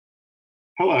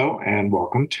Hello, and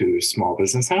welcome to Small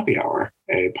Business Happy Hour,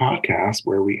 a podcast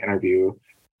where we interview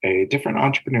a different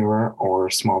entrepreneur or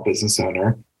small business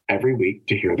owner every week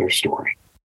to hear their story.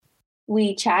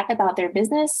 We chat about their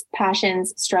business,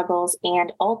 passions, struggles,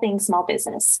 and all things small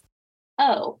business.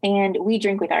 Oh, and we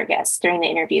drink with our guests during the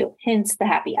interview, hence the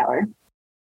happy hour.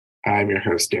 I'm your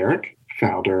host, Derek,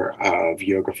 founder of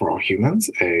Yoga for All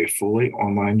Humans, a fully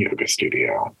online yoga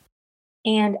studio.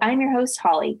 And I'm your host,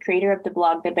 Holly, creator of the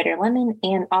blog The Bitter Lemon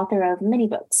and author of many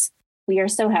books. We are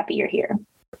so happy you're here.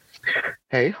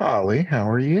 Hey, Holly, how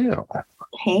are you?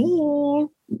 Hey,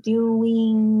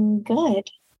 doing good.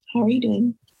 How are you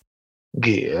doing?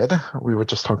 Good. We were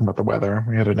just talking about the weather.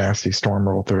 We had a nasty storm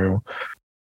roll through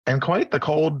and quite the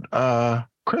cold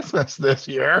Christmas this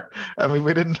year. I mean,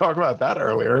 we didn't talk about that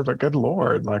earlier, but good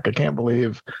Lord, I can't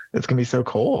believe it's going to be so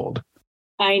cold.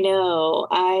 I know.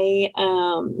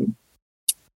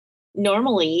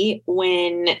 Normally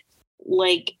when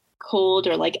cold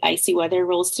or icy weather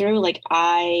rolls through,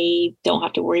 I don't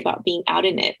have to worry about being out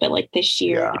in it. But this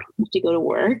year I have to go to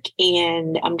work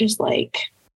and I'm just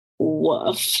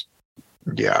woof.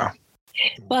 Yeah.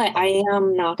 But I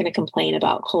am not going to complain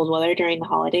about cold weather during the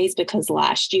holidays because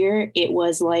last year it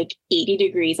was 80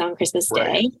 degrees on Christmas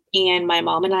Day. And my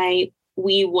mom and I,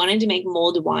 we wanted to make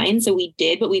mulled wine. So we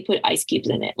did, but we put ice cubes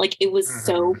in it. It was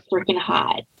so freaking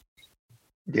hot.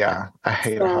 Yeah, I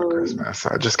hate a hot Christmas.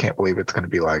 I just can't believe it's going to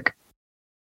be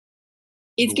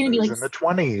it's going to be in the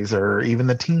 20s or even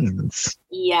the teens.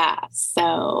 Yeah.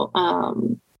 So,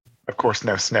 of course,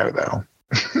 no snow though.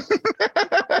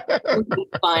 the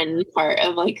fun part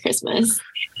of Christmas.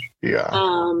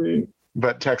 Yeah.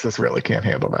 But Texas really can't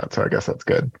handle that. So I guess that's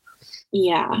good.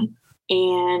 Yeah.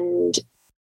 And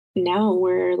now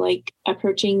we're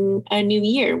approaching a new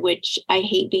year, which I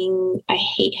hate being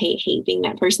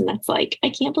that person that's I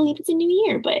can't believe it's a new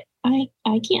year, but I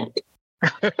can't.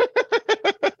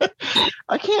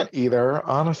 I can't either.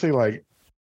 Honestly,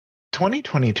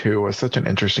 2022 was such an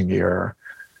interesting year.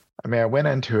 I mean, I went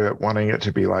into it wanting it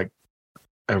to be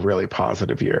a really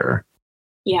positive year.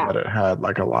 Yeah. But it had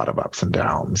a lot of ups and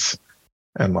downs.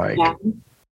 And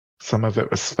some of it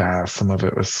was fast, some of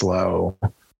it was slow.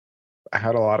 I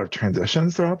had a lot of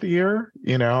transitions throughout the year.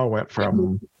 I went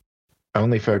from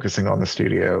only focusing on the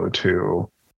studio to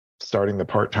starting the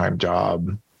part-time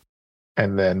job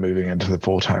and then moving into the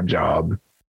full-time job.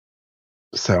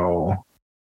 So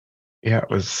yeah, it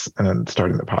was, and then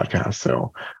starting the podcast.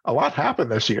 So a lot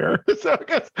happened this year. So I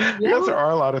guess there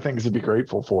are a lot of things to be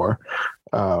grateful for.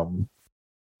 But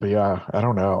yeah, I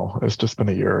don't know. It's just been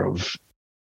a year of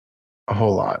a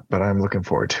whole lot, but I'm looking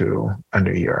forward to a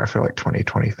new year. I feel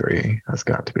 2023 has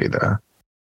got to be the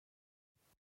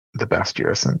best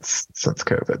year since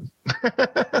COVID.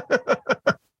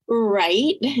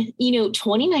 Right.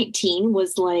 2019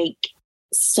 was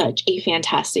such a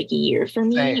fantastic year for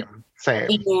me. Same.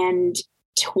 And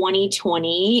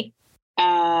 2020,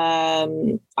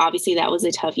 obviously that was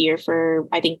a tough year for,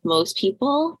 I think, most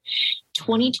people.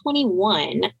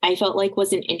 2021, I felt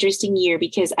was an interesting year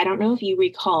because I don't know if you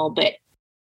recall, but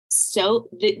so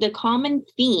the common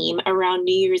theme around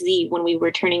New Year's Eve when we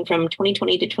were turning from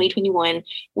 2020 to 2021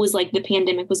 was the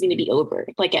pandemic was going to be over.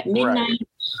 At midnight,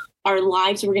 our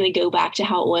lives were going to go back to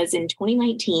how it was in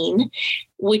 2019,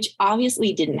 which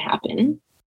obviously didn't happen.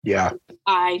 Yeah.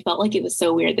 I felt it was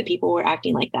so weird that people were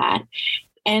acting like that.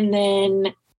 And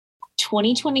then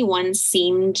 2021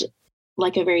 seemed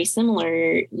a very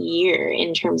similar year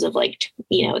in terms of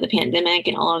the pandemic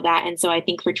and all of that. And so I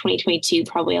think for 2022,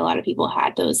 probably a lot of people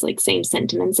had those same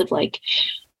sentiments of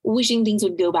wishing things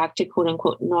would go back to quote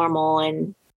unquote normal.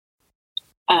 And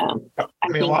I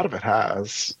mean, a lot of it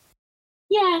has.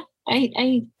 Yeah.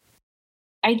 I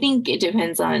think it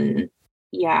depends on,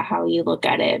 how you look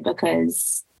at it,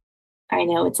 because I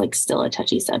know it's still a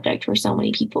touchy subject for so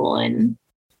many people. And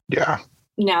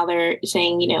now they're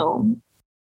saying,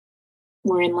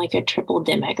 we're in a triple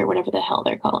demic or whatever the hell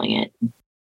they're calling it.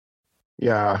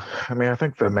 Yeah. I mean, I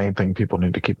think the main thing people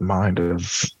need to keep in mind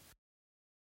is,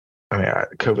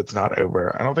 COVID's not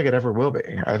over. I don't think it ever will be.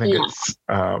 I think it's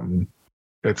going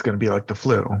to be like the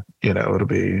flu, it'll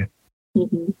be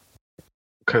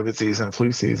COVID season,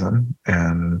 flu season.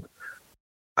 And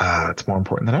it's more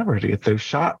important than ever to get those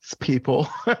shots, people.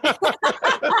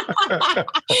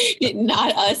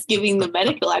 Not us giving the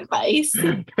medical advice.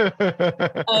 But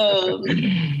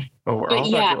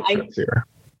yeah,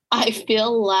 I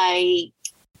feel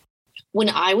when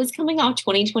I was coming off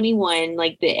 2021,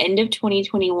 the end of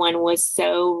 2021 was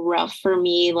so rough for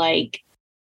me.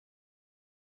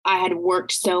 I had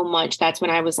worked so much. That's when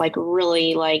I was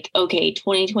really okay,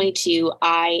 2022,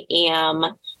 I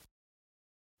am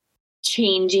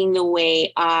changing the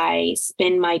way I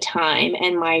spend my time,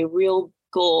 and my real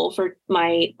goal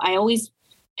I always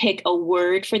pick a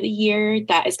word for the year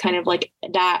that is kind of like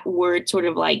that word sort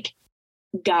of like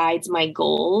guides my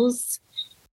goals.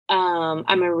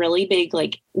 I'm a really big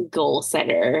like goal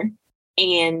setter,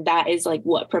 and that is like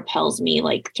what propels me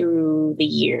like through the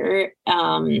year.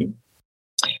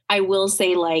 I will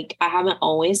say, like, I haven't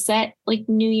always set like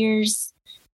New Year's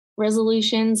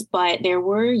resolutions, but there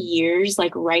were years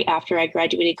like right after I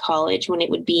graduated college when it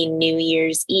would be New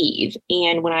Year's Eve.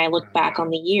 And when I look back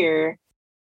on the year,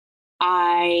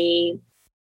 I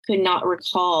could not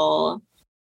recall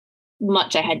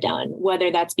much I had done, whether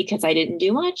that's because I didn't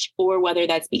do much, or whether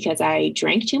that's because I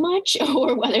drank too much,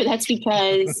 or whether that's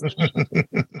because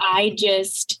I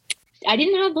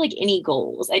didn't have like any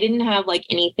goals. I didn't have like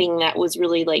anything that was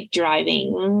really like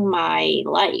driving my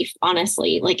life,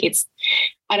 honestly. Like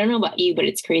I don't know about you, but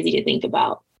it's crazy to think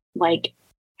about like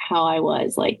how I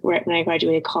was like when I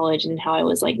graduated college and how I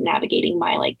was like navigating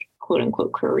my like quote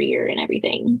unquote career and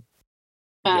everything.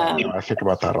 I think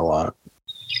about that a lot.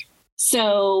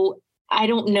 So I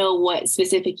don't know what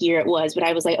specific year it was, but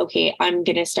I was like, okay, I'm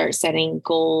going to start setting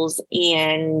goals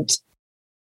and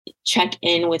check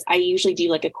in with, I usually do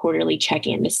like a quarterly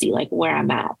check-in to see like where I'm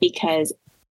at, because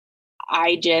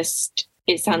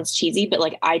it sounds cheesy, but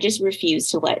like, I just refuse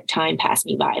to let time pass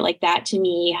me by. Like that to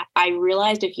me, I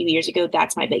realized a few years ago,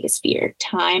 that's my biggest fear.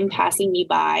 Time passing me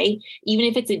by, even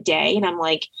if it's a day. And I'm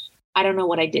like, I don't know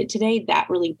what I did today. That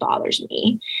really bothers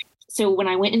me. So when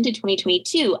I went into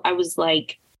 2022, I was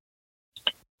like,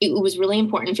 it was really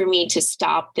important for me to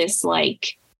stop this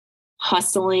like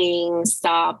hustling,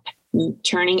 stop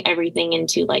turning everything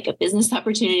into like a business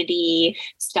opportunity,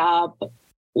 stop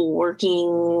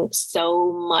working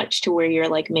so much to where you're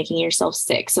like making yourself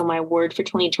sick. So my word for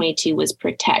 2022 was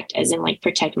protect, as in like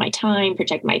protect my time,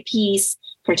 protect my peace,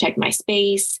 protect my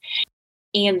space.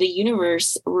 And the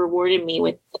universe rewarded me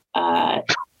with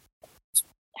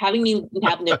having me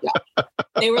have no job.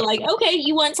 They were like, okay,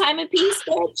 you want time and peace,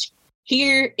 bitch?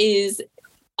 Here is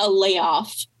a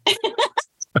layoff.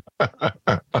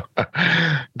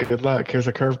 Good luck. Here's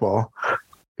a curveball.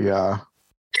 Yeah.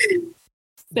 So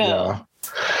yeah.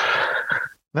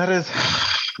 That is,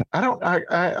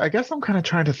 I guess I'm kind of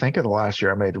trying to think of the last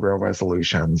year I made real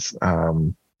resolutions.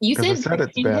 You said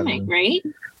it's pandemic, right?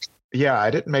 Yeah,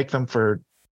 I didn't make them for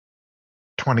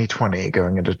 2020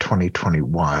 going into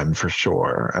 2021 for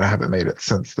sure. And I haven't made it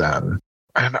since then.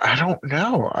 And I don't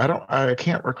know. I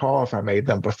can't recall if I made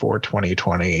them before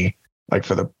 2020, like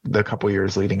for the couple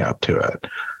years leading up to it.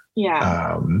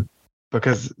 Yeah.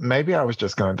 Because maybe I was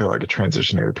just going through like a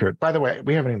transitionary period. By the way,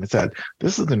 we haven't even said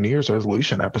this is the New Year's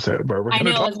resolution episode where we're going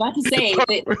to I was about to say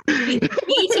that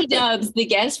BT Dubs, the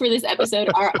guests for this episode,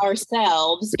 are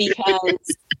ourselves,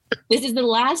 because this is the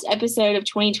last episode of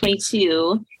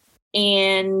 2022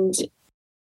 and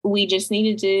we just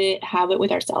needed to have it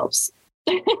with ourselves.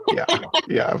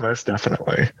 yeah, most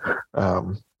definitely.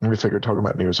 We figured talking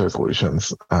about New Year's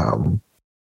resolutions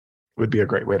would be a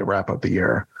great way to wrap up the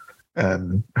year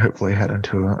and hopefully head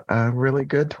into a really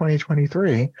good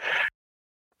 2023.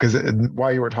 Because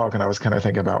while you were talking, I was kind of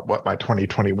thinking about what my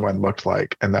 2021 looked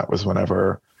like. And that was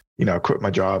whenever, I quit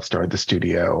my job, started the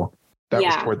studio. That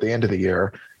was toward the end of the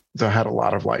year. So I had a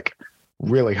lot of like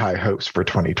really high hopes for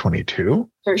 2022.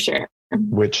 For sure.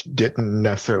 Which didn't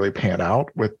necessarily pan out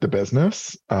with the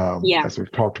business, as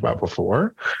we've talked about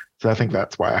before. So I think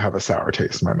that's why I have a sour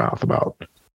taste in my mouth about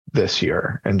this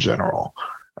year in general.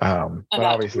 But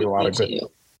obviously a lot of good,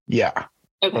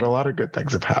 but a lot of good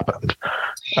things have happened.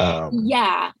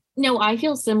 No, I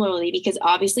feel similarly, because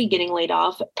obviously getting laid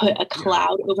off put a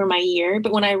cloud over my year.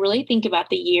 But when I really think about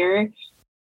the year,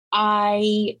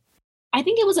 I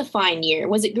think it was a fine year.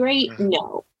 Was it great?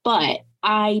 No, but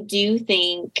I do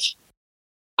think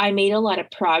I made a lot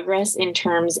of progress in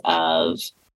terms of,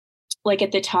 like,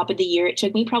 at the top of the year, it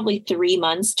took me probably 3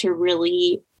 months to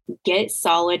really get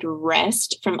solid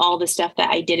rest from all the stuff that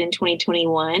I did in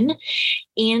 2021,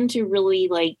 and to really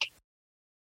like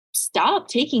stop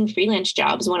taking freelance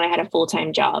jobs when I had a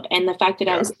full-time job. And the fact that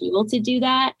I was able to do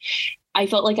that, I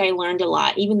felt like I learned a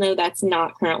lot, even though that's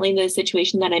not currently the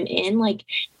situation that I'm in. Like,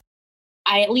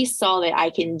 I at least saw that I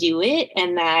can do it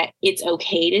and that it's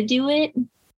okay to do it.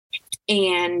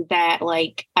 And that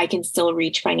like I can still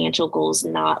reach financial goals,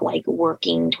 not like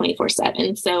working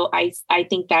 24/7. So I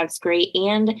think that's great.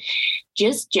 And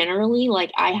just generally,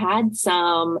 like, I had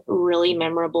some really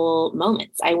memorable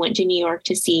moments. I went to New York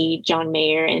to see John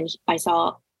Mayer, and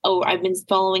I've been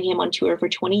following him on tour for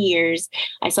 20 years.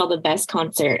 I saw the best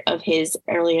concert of his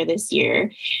earlier this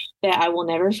year that I will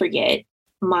never forget.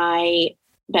 My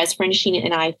best friend Sheena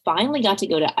and I finally got to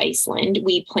go to Iceland.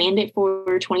 We planned it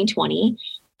for 2020,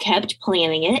 kept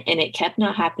planning it, and it kept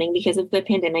not happening because of the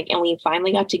pandemic. And we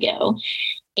finally got to go.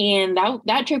 And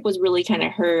that trip was really kind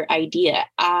of her idea.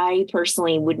 I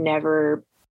personally would never,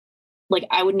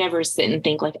 I would never sit and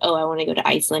think like, oh, I want to go to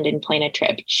Iceland and plan a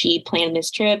trip. She planned this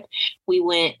trip. We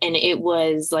went, and it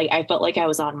was like, I felt like I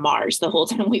was on Mars the whole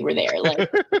time we were there.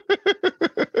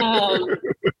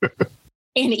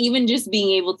 And even just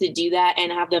being able to do that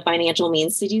and have the financial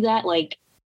means to do that,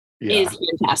 is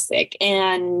fantastic.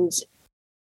 And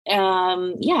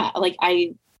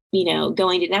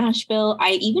going to Nashville,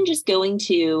 I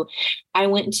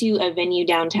went to a venue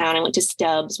downtown. I went to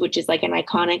Stubbs, which is like an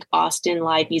iconic Austin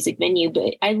live music venue,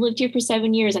 but I lived here for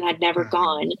 7 years and I'd never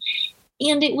gone.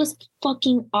 And it was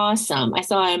fucking awesome. I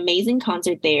saw an amazing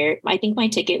concert there. I think my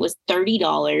ticket was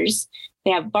 $30. They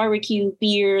have barbecue,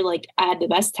 beer. I had the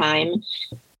best time.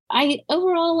 I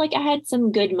had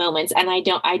some good moments, and I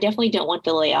definitely don't want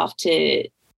the layoff to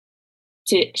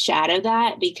shadow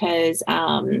that, because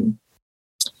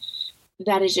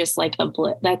that is just like a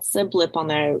blip. That's a blip on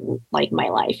my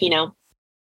life,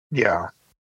 Yeah.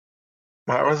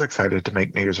 Well, I was excited to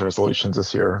make New Year's resolutions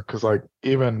this year because,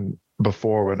 even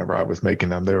before, whenever I was making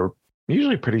them, they were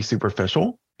usually pretty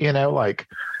superficial,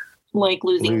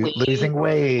 losing weight. Losing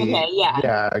weight. Okay, yeah.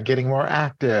 Yeah, getting more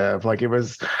active.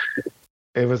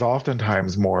 It was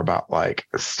oftentimes more about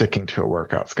sticking to a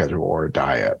workout schedule or a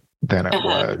diet than it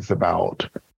was about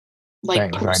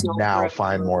things I now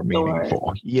find more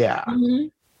meaningful. Yeah,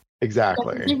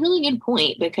 exactly. That's a really good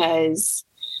point, because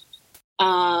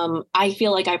I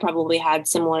feel like I probably had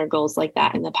similar goals like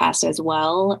that in the past as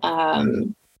well.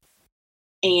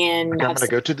 And I'm going to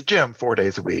go to the gym 4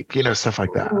 days a week, stuff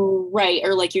like that. Right.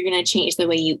 Or you're going to change the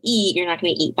way you eat. You're not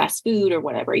going to eat fast food or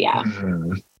whatever. Yeah.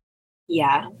 Mm-hmm.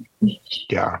 Yeah.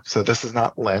 Yeah. So this is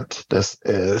not Lent. This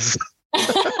is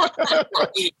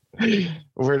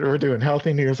we're doing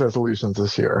healthy New Year's resolutions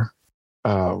this year.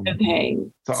 Okay.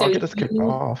 So I'll get us kicked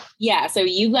off. Yeah. So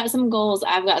you've got some goals.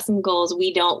 I've got some goals.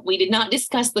 We did not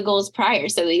discuss the goals prior,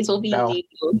 so these will be new.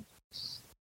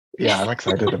 Yeah, I'm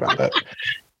excited about it.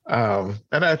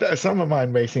 And some of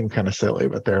mine may seem kind of silly,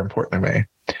 but they're important to me.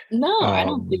 No, I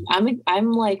don't think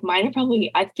I'm like, mine are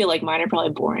probably, I feel like mine are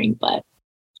probably boring, but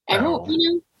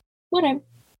everyone, whatever.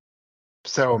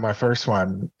 So my first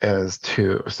one is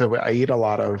so I eat a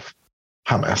lot of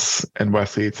hummus, and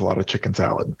Wesley eats a lot of chicken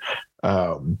salad.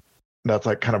 That's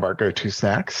kind of our go-to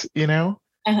snacks, And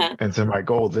so my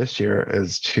goal this year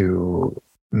is to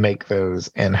make those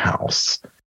in-house.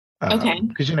 Okay.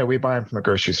 Because, we buy them from the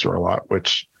grocery store a lot,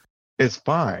 which is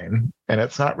fine. And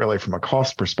it's not really from a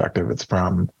cost perspective. It's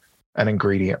from an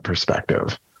ingredient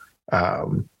perspective.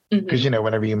 Because,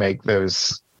 whenever you make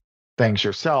those things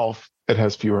yourself, it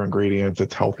has fewer ingredients.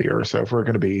 It's healthier. So if we're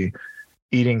going to be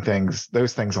eating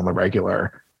those things on the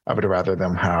regular, I would rather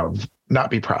them not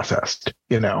be processed,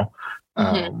 So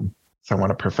I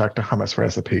want to perfect a hummus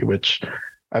recipe, which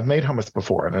I've made hummus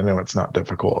before, and I know it's not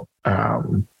difficult.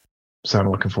 So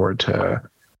I'm looking forward to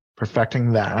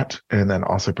perfecting that, and then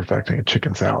also perfecting a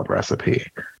chicken salad recipe,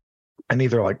 and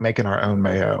either making our own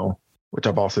mayo, which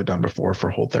I've also done before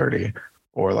for Whole30,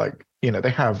 or they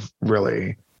have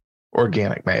really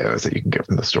organic mayos that you can get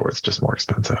from the store. It's just more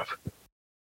expensive.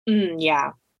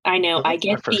 Yeah, I know. So I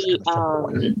get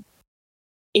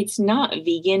it's not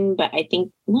vegan, but I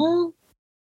think,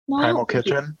 Primal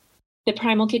Kitchen. The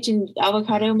Primal Kitchen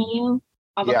avocado mayo,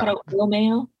 oil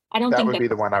mayo. I don't think that would be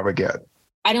the one I would get.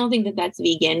 I don't think that's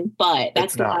vegan, but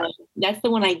that's the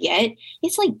one I get.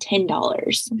 It's like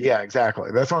 $10. Yeah,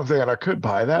 exactly. That's what I'm saying. I could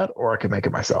buy that, or I could make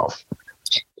it myself.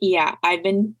 Yeah, I've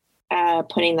been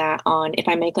putting that on. If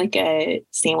I make a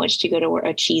sandwich to go to work,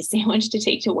 a cheese sandwich to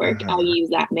take to work, I'll use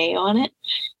that mayo on it.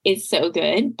 It's so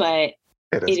good, but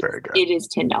it is very good. It is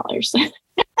 $10.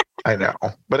 I know,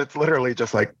 but it's literally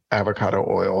just avocado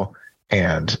oil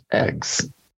and eggs.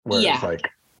 Whereas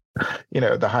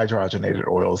the hydrogenated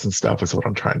oils and stuff is what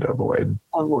I'm trying to avoid.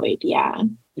 Yeah.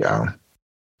 Yeah.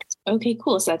 Okay,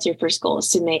 cool. So that's your first goal, is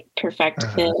to perfect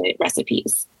the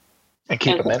recipes. And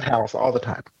keep them in-house all the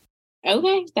time.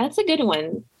 Okay, that's a good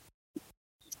one.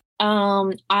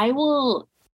 I will,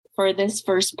 for this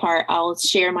first part, I'll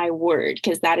share my word,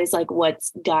 because that is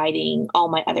what's guiding all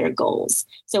my other goals.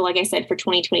 So like I said, for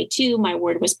 2022, my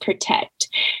word was protect.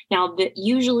 Now,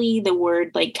 usually the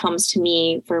word comes to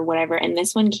me for whatever, and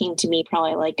this one came to me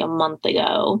probably a month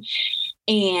ago.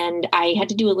 And I had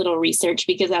to do a little research,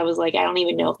 because I was I don't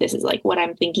even know if this is what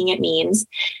I'm thinking it means.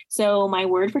 So my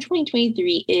word for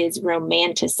 2023 is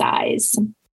romanticize.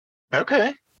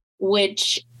 Okay.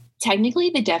 Which technically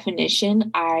the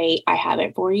definition, I have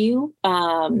it for you.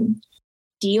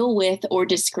 deal with or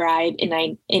describe in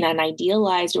an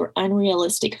idealized or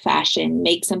unrealistic fashion,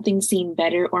 make something seem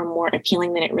better or more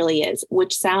appealing than it really is,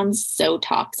 which sounds so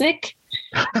toxic.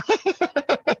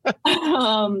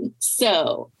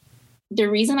 So the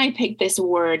reason I picked this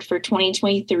word for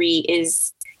 2023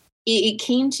 is it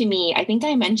came to me. I think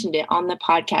I mentioned it on the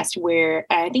podcast where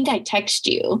I think I texted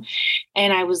you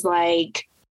and I was like,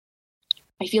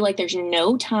 I feel like there's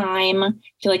no time. I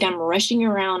feel like I'm rushing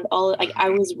around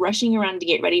I was rushing around to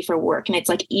get ready for work. And it's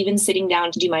like, even sitting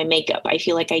down to do my makeup, I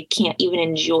feel like I can't even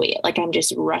enjoy it. Like I'm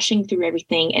just rushing through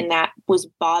everything. And that was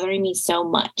bothering me so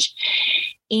much.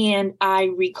 And I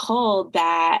recalled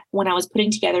that when I was putting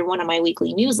together one of my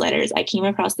weekly newsletters, I came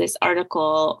across this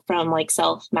article from like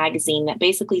Self magazine that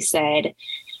basically said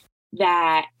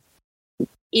that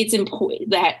it's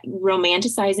important that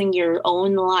romanticizing your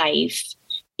own life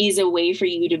is a way for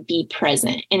you to be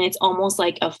present. And it's almost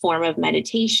like a form of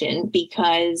meditation,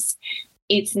 because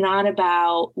it's not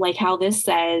about, like how this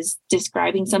says,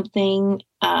 describing something,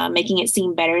 making it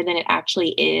seem better than it actually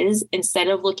is. Instead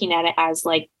of looking at it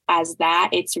as that,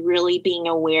 it's really being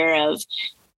aware of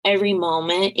every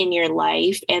moment in your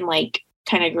life and like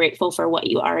kind of grateful for what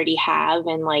you already have,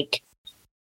 and like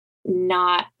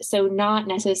not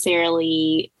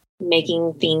necessarily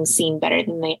making things seem better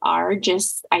than they are.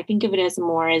 Just, I think of it as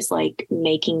more as like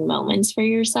making moments for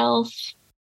yourself.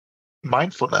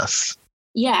 Mindfulness.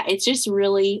 Yeah, it's just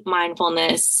really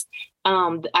mindfulness.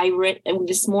 I read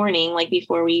this morning, like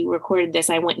before we recorded this,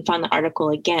 I went and found the article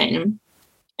again.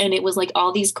 And it was like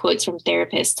all these quotes from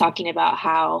therapists talking about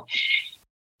how,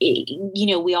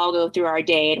 we all go through our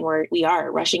day and we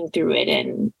are rushing through it,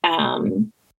 and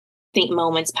think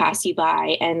moments pass you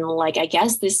by. And like, I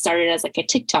guess this started as like a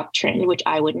TikTok trend, which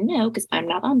I wouldn't know because I'm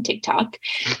not on TikTok.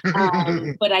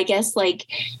 But I guess like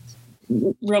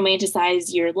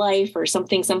romanticize your life or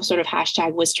something, some sort of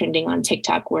hashtag was trending on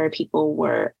TikTok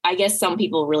where I guess some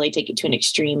people really take it to an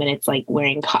extreme and it's like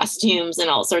wearing costumes and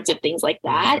all sorts of things like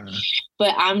that.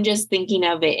 But I'm just thinking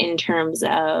of it in terms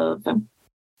of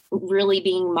really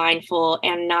being mindful,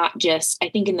 and not just, I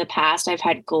think in the past I've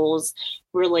had goals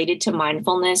related to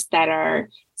mindfulness that are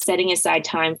setting aside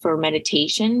time for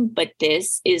meditation. But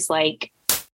this is like,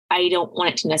 I don't want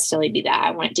it to necessarily be that.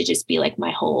 I want it to just be like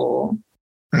my whole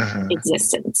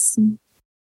existence.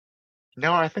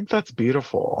 No, I think that's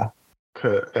beautiful.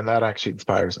 And that actually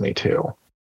inspires me too.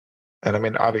 And I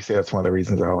mean, obviously that's one of the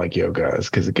reasons I like yoga, is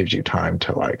because it gives you time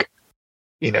to like,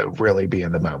 really be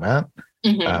in the moment.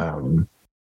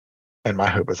 And my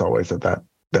hope is always that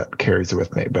carries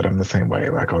with me. But I'm the same way.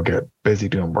 Like I'll get busy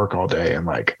doing work all day and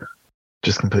like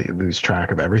just completely lose track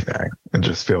of everything and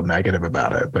just feel negative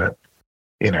about it. But,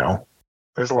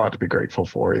 there's a lot to be grateful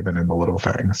for, even in the little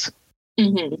things.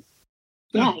 Yeah,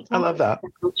 exactly. I love that.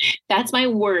 That's my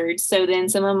word. So then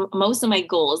most of my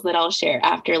goals that I'll share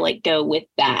after like go with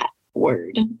that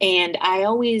word. And I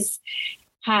always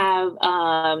have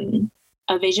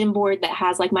a vision board that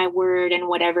has like my word and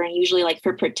whatever. And usually like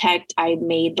for protect, I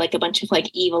made like a bunch of like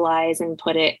evil eyes and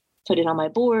put it on my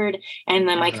board. And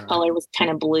then my color was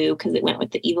kind of blue because it went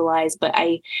with the evil eyes. But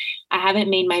I haven't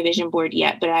made my vision board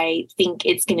yet, but I think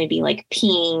it's going to be like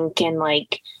pink and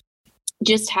like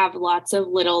just have lots of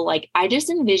little, like, I just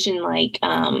envision like,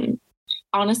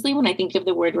 honestly, when I think of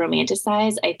the word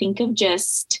romanticize, I think of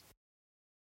just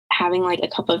having like a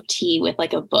cup of tea with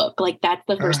like a book. Like that's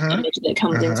the first image that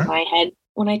comes into my head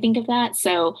when I think of that.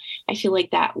 So I feel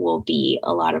like that will be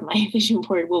a lot of my vision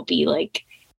board will be like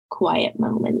quiet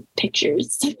moment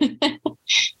pictures.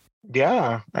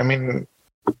 Yeah. I mean,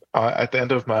 at the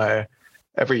end of my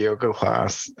every yoga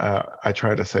class, I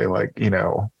try to say like,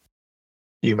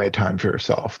 you made time for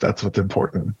yourself. That's what's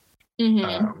important.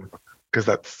 Because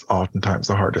that's oftentimes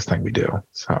the hardest thing we do.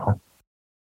 So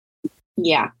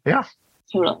yeah.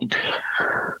 Totally.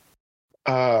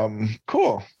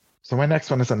 Cool. So my next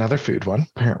one is another food one.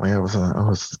 Apparently I was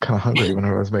kind of hungry when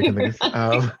I was making these.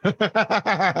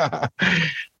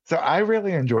 So I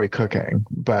really enjoy cooking,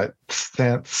 but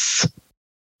since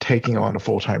taking on a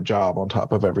full-time job on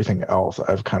top of everything else,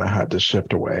 I've kind of had to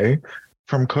shift away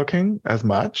from cooking as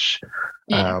much.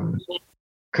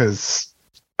 Because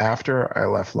after I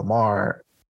left Lamar,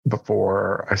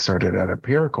 before I started at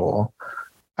Empirical,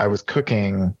 I was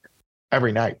cooking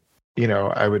every night.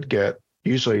 I would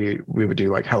usually we would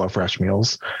do like HelloFresh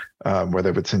meals, where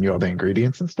they would send you all the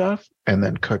ingredients and stuff and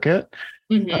then cook it.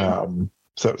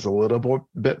 So it was a little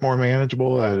bit more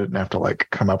manageable. I didn't have to like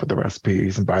come up with the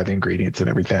recipes and buy the ingredients and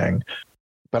everything.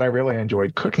 But I really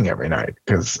enjoyed cooking every night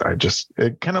because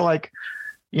it kind of like,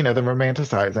 the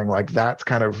romanticizing, like that's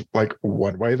kind of like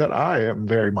one way that I am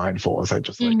very mindful, is I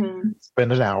just like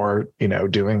spend an hour,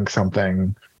 doing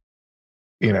something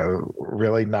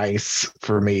really nice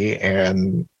for me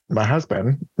and my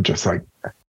husband. Just like,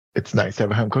 it's nice to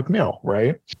have a home cooked meal,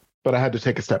 right? But I had to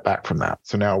take a step back from that.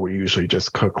 So now we usually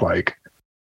just cook like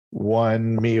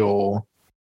one meal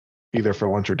either for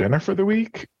lunch or dinner for the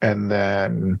week. And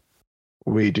then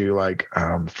we do like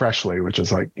Freshly, which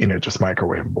is like, just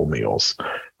microwavable meals.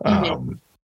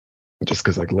 Just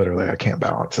because like literally I can't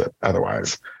balance it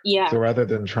otherwise. Yeah. So rather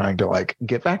than trying to like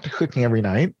get back to cooking every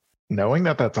night, knowing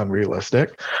that that's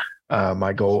unrealistic,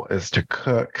 my goal is to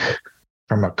cook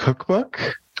from a cookbook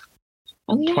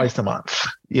twice a month.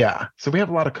 Yeah. So we have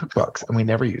a lot of cookbooks and we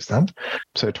never use them.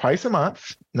 So twice a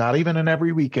month, not even an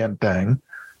every weekend thing.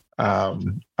 I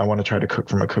want to try to cook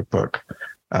from a cookbook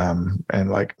and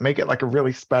like make it like a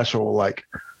really special, like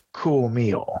cool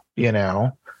meal,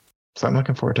 So I'm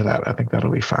looking forward to that. I think that'll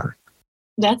be fun.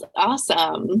 That's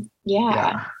awesome.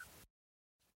 Yeah.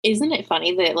 Isn't it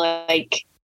funny that like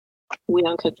we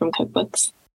don't cook from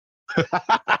cookbooks?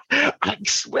 I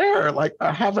swear, like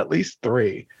I have at least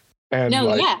 3. And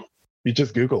you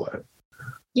just Google it.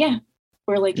 Yeah.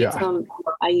 Or like it's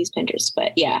I use Pinterest,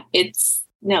 but it's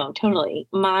totally.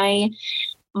 My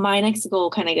next goal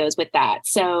kind of goes with that.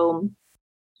 So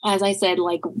as I said,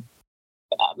 like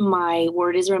my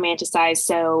word is romanticized.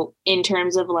 So in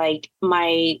terms of like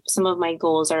some of my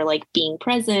goals are like being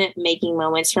present, making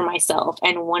moments for myself.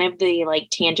 And one of the like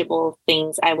tangible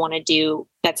things I want to do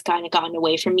that's kind of gotten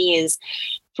away from me is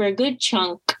for a good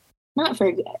chunk,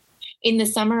 in the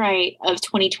summer of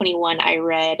 2021, I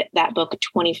read that book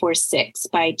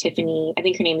 24/6 by Tiffany. I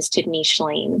think her name is Tiffany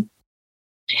Shlain,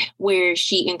 where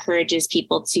she encourages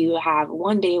people to have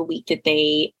one day a week that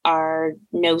they are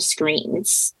no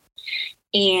screens.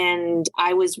 And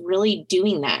I was really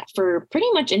doing that for pretty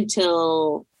much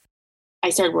until I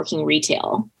started working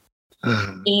retail.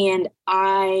 And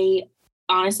I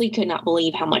honestly could not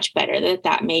believe how much better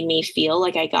that made me feel.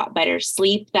 Like I got better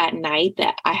sleep that night,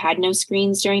 that I had no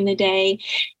screens during the day.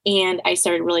 And I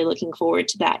started really looking forward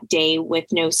to that day with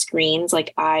no screens.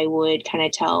 Like I would kind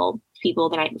of tell people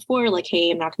the night before, like,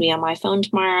 hey, I'm not going to be on my phone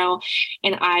tomorrow.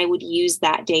 And I would use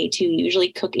that day to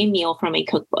usually cook a meal from a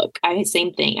cookbook.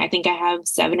 Same thing. I think I have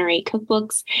 7 or 8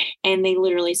 cookbooks and they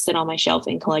literally sit on my shelf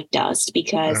and collect dust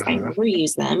because I never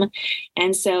use them.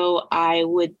 And so I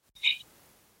would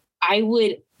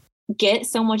get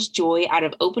so much joy out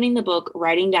of opening the book,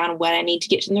 writing down what I need to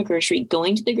get to the grocery,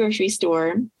 going to the grocery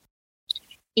store,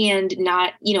 and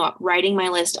not, writing my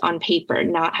list on paper,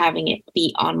 not having it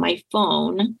be on my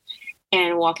phone,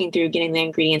 and walking through, getting the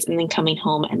ingredients, and then coming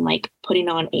home and like putting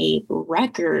on a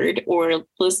record or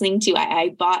listening to,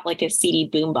 I bought like a CD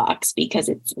boombox because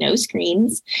it's no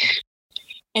screens,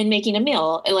 and making a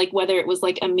meal, like whether it was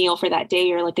like a meal for that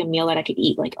day or like a meal that I could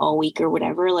eat like all week or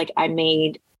whatever. Like I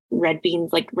made red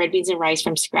beans and rice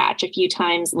from scratch a few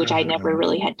times, which I never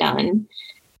really had done.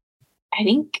 I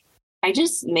think I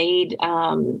just made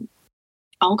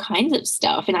all kinds of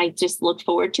stuff and I just looked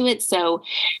forward to it. So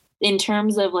in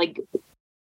terms of like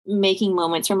making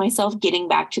moments for myself, getting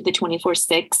back to the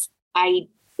 24/6,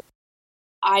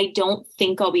 I don't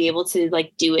think I'll be able to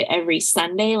like do it every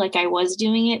Sunday like I was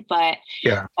doing it, but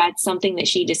that's something that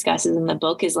she discusses in the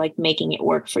book, is like making it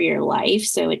work for your life.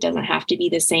 So it doesn't have to be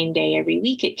the same day every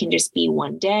week. It can just be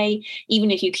one day, even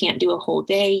if you can't do a whole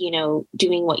day,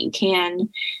 doing what you can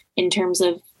in terms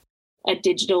of a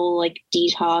digital like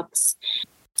detox.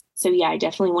 So I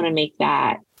definitely want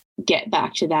to get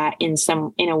back to that in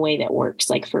a way that works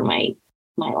like for my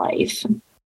life.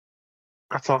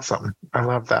 That's awesome. I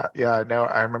love that. Yeah, no,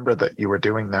 I remember that you were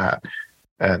doing that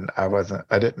and I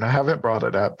haven't brought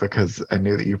it up because I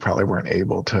knew that you probably weren't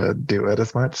able to do it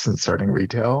as much since starting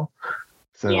retail.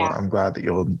 So I'm glad that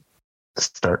you'll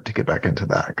start to get back into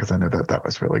that because I know that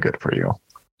was really good for you.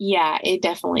 Yeah,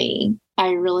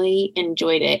 I really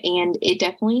enjoyed it. And it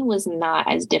definitely was not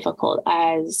as difficult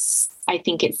as I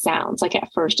think it sounds. Like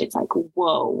at first it's like,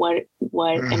 whoa, what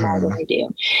am I going to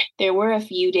do? There were a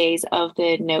few days of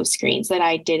the no screens that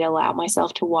I did allow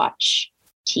myself to watch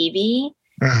TV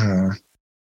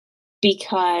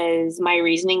because my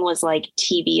reasoning was like,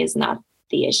 TV is not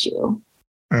the issue.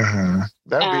 That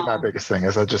would be my biggest thing,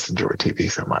 is I just enjoy TV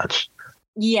so much.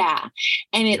 Yeah.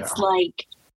 And it's like,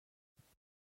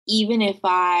 even if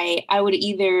I would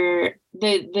either,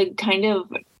 the kind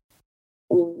of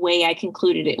way I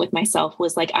concluded it with myself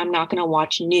was like, I'm not going to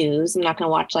watch news. I'm not going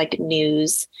to watch like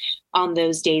news on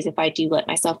those days if I do let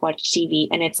myself watch TV.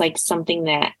 And it's like something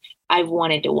that I've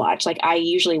wanted to watch. Like I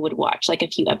usually would watch like a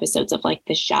few episodes of like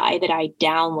The Chi that I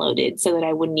downloaded so that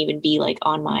I wouldn't even be like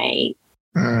on my,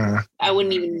 I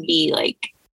wouldn't even be like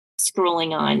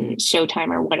scrolling on Showtime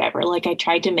or whatever. Like I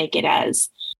tried to make it as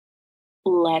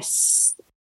less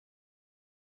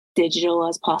digital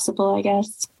as possible, I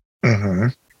guess. Mm-hmm.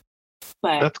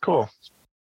 But That's cool.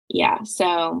 Yeah.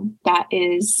 So that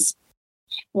is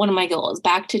one of my goals,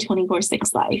 back to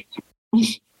 24/6 life.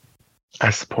 I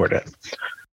support it.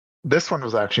 This one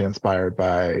was actually inspired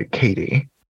by Katie,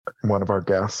 one of our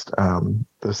guests,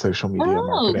 the social media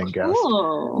marketing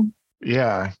cool. guest.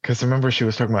 Yeah, because remember she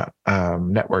was talking about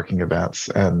networking events,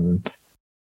 and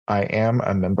I am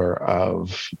a member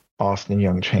of Austin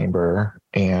Young Chamber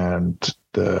and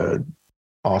the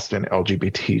Austin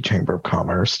LGBT Chamber of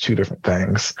Commerce, two different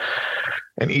things.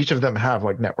 And each of them have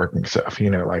like networking stuff,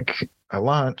 like a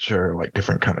lunch or like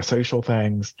different kind of social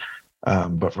things.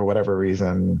 But for whatever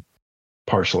reason,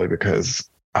 partially because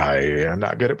I am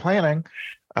not good at planning,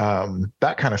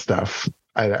 that kind of stuff,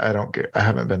 I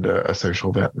haven't been to a social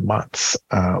event in months.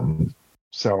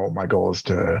 So my goal is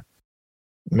to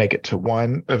make it to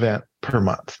one event per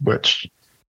month, which,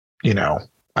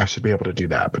 I should be able to do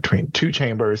that between two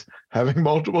chambers, having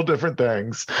multiple different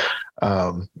things,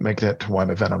 making it to one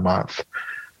event a month.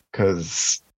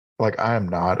 Because, like, I am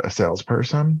not a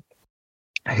salesperson.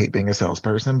 I hate being a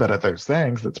salesperson, but at those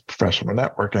things, that's professional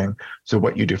networking. So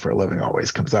what you do for a living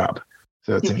always comes up.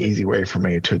 So it's an easy way for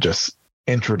me to just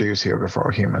introduce Yoga for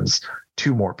All Humans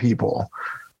to more people,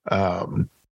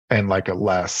 in like a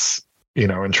less,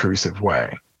 intrusive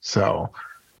way. So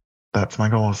that's my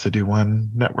goal, is to do one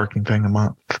networking thing a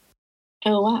month.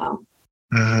 Oh, wow.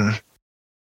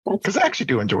 Because I actually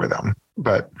do enjoy them,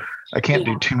 but I can't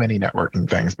do too many networking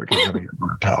things because I get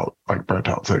burnt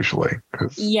out socially.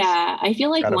 Yeah, I feel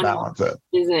like one balance it.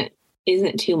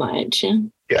 isn't too much.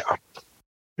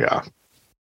 Yeah.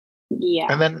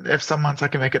 And then if some months I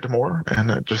can make it to more, and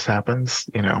it just happens,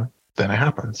 then it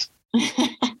happens.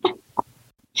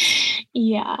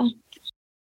 Yeah.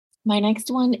 My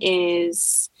next one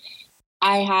is,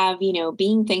 I have,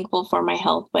 being thankful for my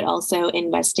health, but also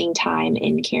investing time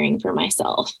in caring for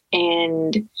myself.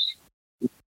 And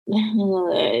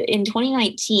in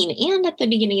 2019 and at the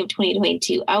beginning of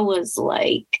 2022, I was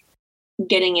like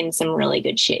getting in some really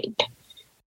good shape.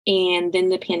 And then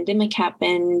the pandemic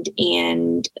happened,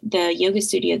 and the yoga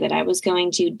studio that I was going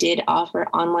to did offer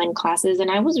online classes. And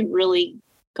I was really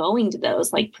going to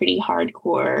those like pretty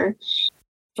hardcore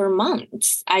for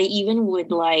months. I even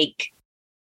would like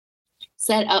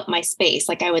set up my space.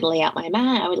 Like I would lay out my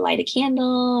mat, I would light a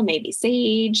candle, maybe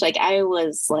sage. Like I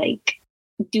was like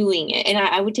doing it. And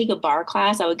I would take a bar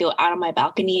class. I would go out on my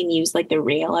balcony and use like the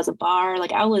rail as a bar.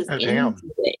 Like I was into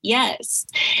it. Yes.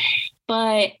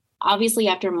 But obviously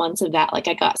after months of that, like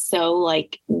I got so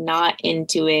like not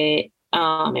into it.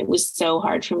 It was so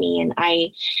hard for me. And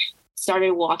I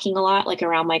started walking a lot, like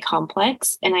around my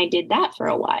complex. And I did that for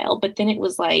a while. But then it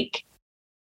was like,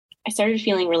 I started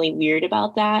feeling really weird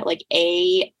about that. Like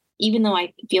even though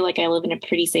I feel like I live in a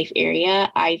pretty safe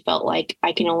area, I felt like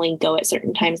I can only go at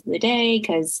certain times of the day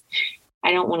because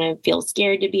I don't want to feel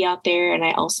scared to be out there. And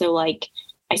I also I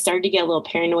started to get a little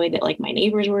paranoid that like my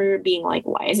neighbors were being like,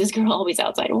 why is this girl always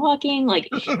outside walking? Like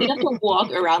you have to walk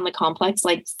around the complex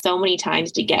like so many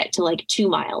times to get to like 2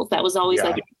 miles. That was always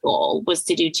like a goal, was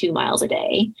to do 2 miles a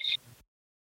day.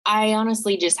 I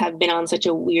honestly just have been on such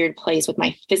a weird place with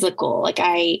my physical. Like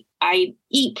I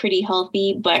eat pretty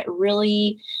healthy, but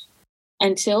really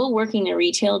until working a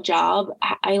retail job,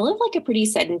 I live like a pretty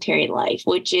sedentary life,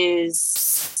 which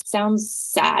sounds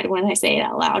sad when I say it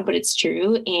out loud, but it's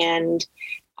true. And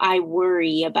I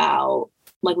worry about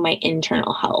like my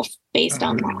internal health based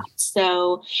on that.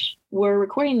 So we're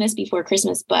recording this before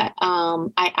Christmas, but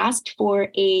I asked for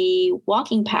a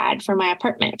walking pad for my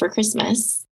apartment for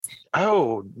Christmas.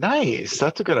 Oh, nice.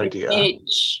 That's a good idea.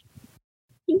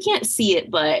 You can't see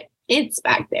it, but it's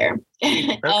back there.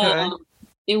 Okay.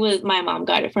 It was, my mom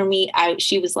got it for me. I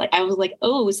was like,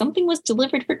 oh, something was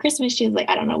delivered for Christmas. She was like,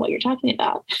 I don't know what you're talking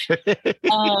about.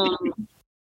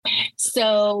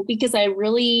 So because I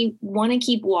really want to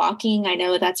keep walking, I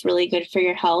know that's really good for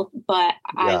your health, but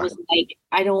I was like,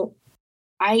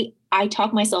 I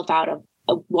talk myself out of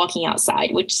walking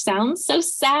outside, which sounds so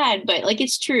sad, but like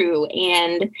it's true.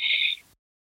 And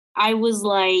I was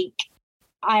like,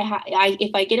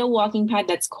 if I get a walking pad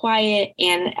that's quiet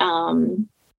and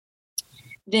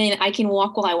then I can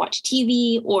walk while I watch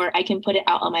TV, or I can put it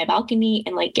out on my balcony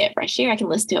and like get fresh air. I can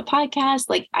listen to a podcast.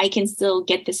 Like I can still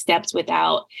get the steps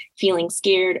without feeling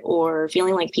scared or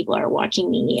feeling like people are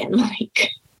watching me and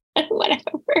like whatever.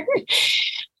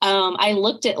 I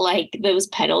looked at like those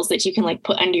pedals that you can like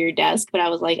put under your desk, but I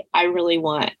was like, I really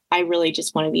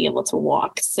just want to be able to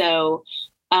walk. So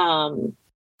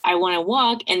I want to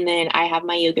walk. And then I have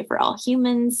my Yoga for All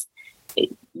Humans.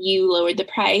 you lowered the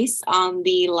price on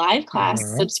the live class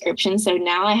subscription. So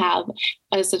now I have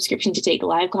a subscription to take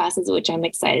live classes, which I'm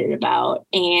excited about.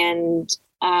 And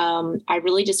I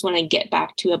really just want to get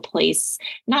back to a place,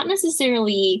 not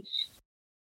necessarily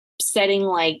setting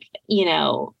like, you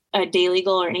know, a daily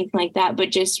goal or anything like that, but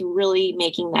just really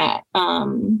making that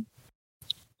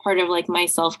part of like my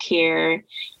self-care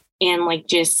and like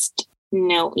just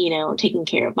taking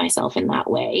care of myself in that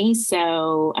way.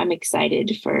 So I'm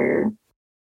excited for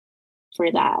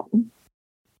that.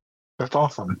 That's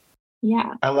awesome.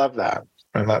 Yeah. I love that.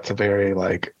 And that's a very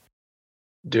like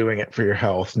doing it for your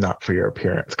health, not for your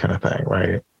appearance kind of thing,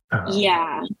 right?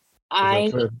 Yeah.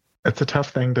 It's a tough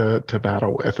thing to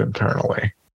battle with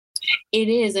internally. It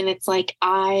is. And it's like,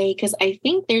 because I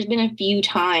think there's been a few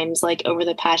times like over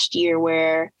the past year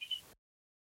where,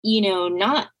 you know,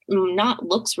 not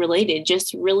looks related,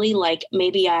 just really like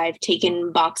maybe I've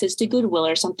taken boxes to Goodwill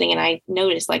or something and I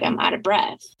noticed like I'm out of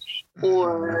breath.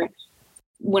 Or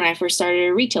when I first started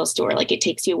a retail store, like it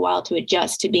takes you a while to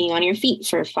adjust to being on your feet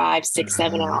for 5, 6,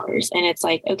 7 hours. And it's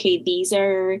like, okay, these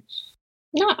are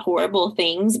not horrible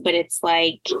things, but it's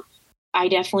like, I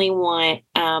definitely want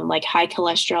like high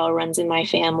cholesterol runs in my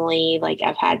family. Like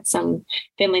I've had some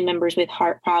family members with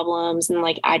heart problems, and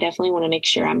like I definitely want to make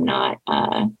sure I'm not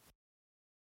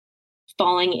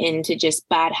falling into just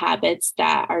bad habits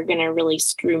that are going to really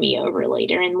screw me over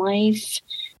later in life.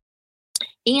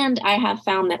 And I have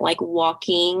found that like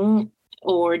walking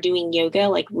or doing yoga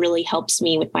like really helps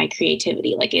me with my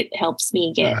creativity. Like it helps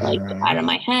me get like out of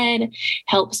my head,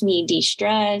 helps me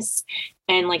de-stress.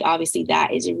 And like, obviously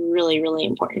that is really, really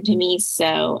important to me.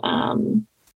 So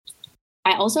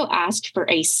I also asked for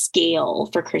a scale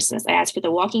for Christmas. I asked for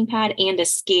the walking pad and a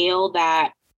scale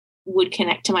that would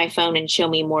connect to my phone and show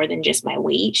me more than just my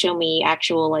weight, show me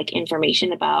actual like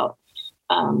information about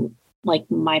like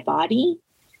my body.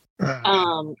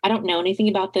 I don't know anything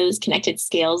about those connected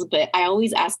scales, but I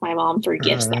always ask my mom for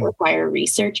gifts that require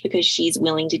research because she's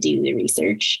willing to do the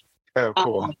research. Oh,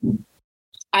 cool.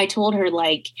 I told her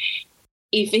like,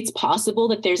 if it's possible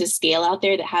that there's a scale out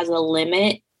there that has a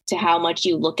limit to how much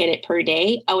you look at it per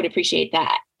day, I would appreciate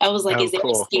that. I was like, is there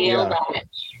a scale that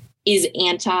is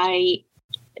anti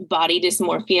body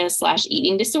dysmorphia /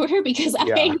 eating disorder? Because I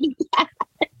need that.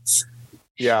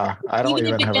 Yeah, I don't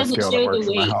even have a scale that works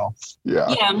in my house. Yeah,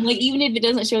 I'm like, even if it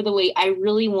doesn't show the weight, I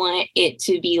really want it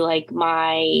to be like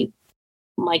my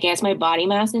body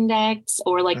mass index,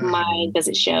 or like does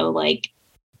it show like,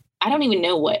 I don't even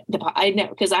know what I know,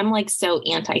 because I'm like so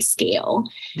anti-scale,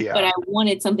 but I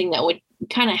wanted something that would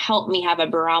kind of help me have a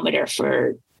barometer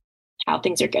for how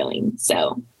things are going.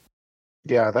 So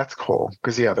yeah, that's cool.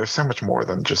 Because there's so much more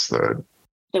than just the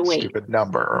weight, stupid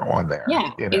number on there.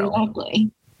 Yeah, exactly.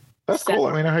 That's cool.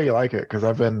 Let me know how you like it, because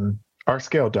our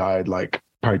scale died like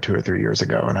probably 2 or 3 years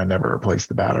ago, and I never replaced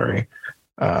the battery.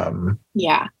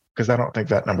 Because I don't think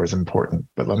that number is important.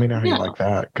 But let me know how you like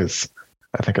that, because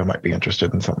I think I might be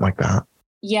interested in something like that.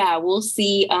 Yeah, we'll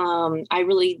see.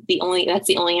 That's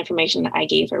the only information that I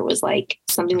gave her was like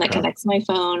something that connects to my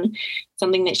phone,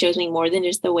 something that shows me more than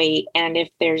just the weight. And if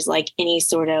there's like any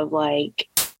sort of like,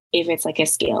 if it's like a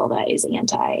scale that is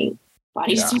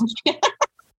anti-body dysmorphia.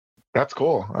 That's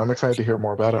cool. I'm excited to hear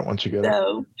more about it once you get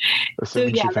it.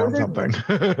 Assuming she found something.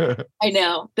 I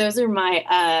know. Those are my,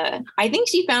 I think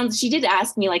she did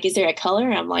ask me like, is there a color?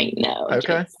 I'm like, no.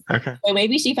 Okay. So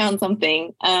maybe she found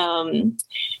something.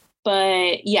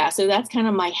 But yeah, so that's kind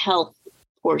of my health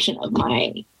portion of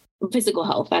my physical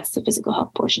health. That's the physical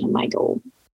health portion of my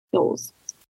goals.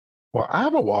 Well, I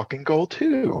have a walking goal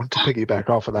too, to piggyback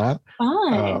off of that.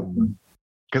 Fun.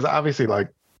 Because obviously, like,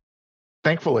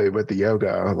 thankfully with the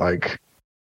yoga, like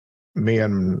me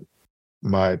and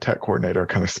my tech coordinator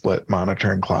kind of split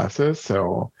monitoring classes.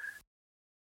 So,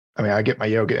 I mean, I get my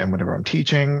yoga in whenever I'm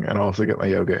teaching, and I also get my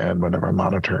yoga in whenever I'm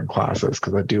monitoring classes,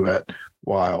 because I do it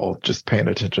while just paying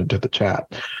attention to the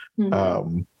chat.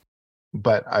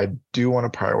 But I do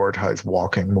want to prioritize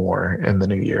walking more in the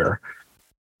new year,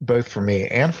 both for me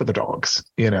and for the dogs,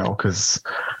 because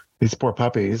these poor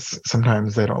puppies,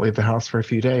 sometimes they don't leave the house for a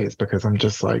few days because I'm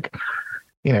just like,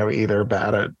 either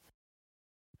bad at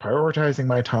prioritizing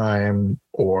my time,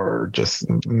 or just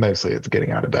mostly it's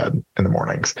getting out of bed in the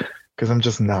mornings, because I'm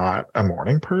just not a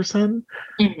morning person.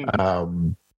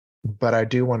 But I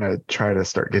do want to try to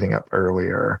start getting up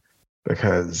earlier,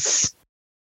 because,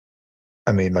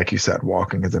 I mean, like you said,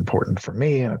 walking is important for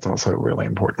me, and it's also really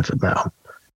important for them.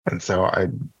 And so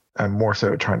I'm more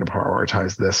so trying to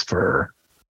prioritize this for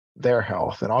their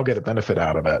health, and I'll get a benefit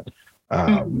out of it.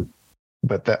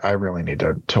 But that I really need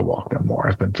to walk them more.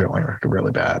 I've been feeling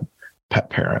really bad. pet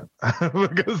parent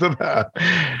because of that.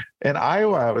 In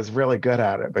Iowa, I was really good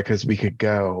at it because we could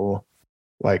go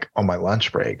like on my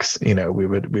lunch breaks. You know, we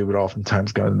would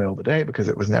oftentimes go in the middle of the day because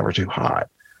it was never too hot.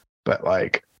 But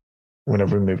like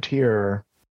whenever we moved here,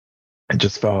 it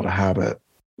just fell out of habit,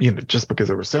 you know, just because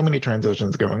there were so many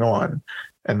transitions going on.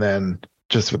 And then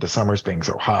just with the summers being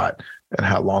so hot and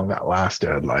how long that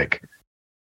lasted, like,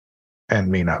 and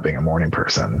me not being a morning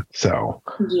person. So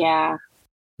yeah,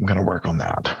 I'm going to work on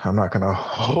that. I'm not going to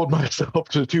hold myself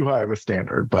to too high of a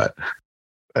standard, but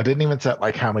I didn't even set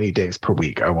like how many days per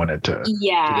week I wanted to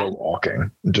go walking.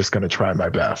 I'm just going to try my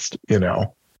best, you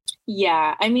know?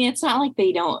 Yeah. I mean, it's not like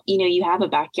they don't, you know, you have a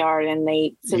backyard and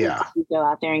they go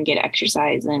out there and get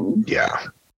exercise and. Yeah.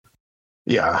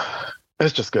 Yeah.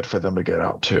 It's just good for them to get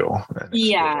out too.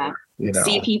 Yeah. You know?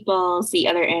 See people, see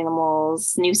other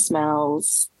animals, new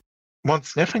smells. Well,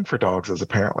 sniffing for dogs is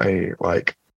apparently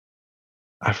like,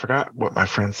 I forgot what my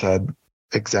friend said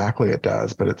exactly it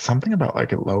does, but it's something about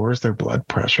like it lowers their blood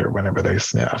pressure whenever they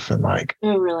sniff and like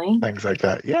really things like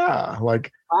that. Yeah,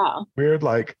 like wow, weird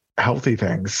like healthy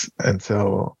things. And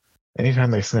so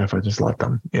anytime they sniff, I just let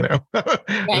them, you know.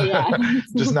 Yeah.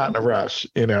 Just not in a rush,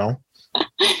 you know.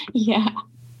 Yeah.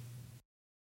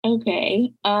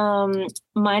 Okay.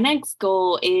 My next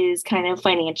goal is kind of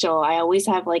financial. I always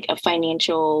have like a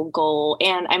financial goal,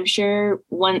 and I'm sure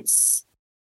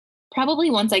probably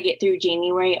once I get through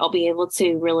January, I'll be able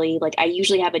to really like, I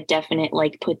usually have a definite,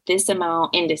 like put this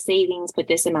amount into savings, put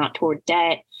this amount toward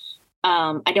debt.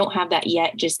 I don't have that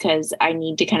yet just because I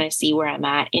need to kind of see where I'm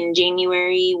at in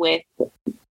January with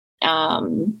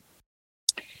my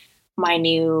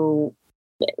new,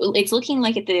 it's looking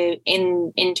like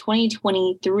in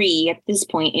 2023 at this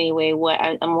point anyway, what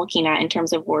I'm looking at in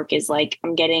terms of work is like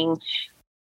I'm getting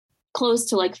close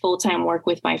to like full-time work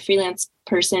with my freelance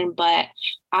person, but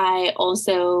I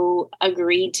also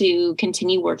agreed to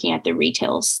continue working at the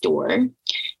retail store.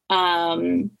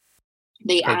 They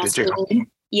asked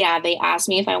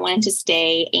me if I wanted to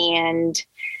stay, and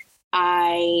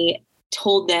I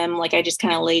told them, like, I just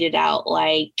kind of laid it out,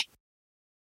 like,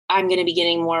 I'm going to be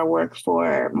getting more work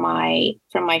from my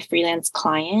freelance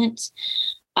client.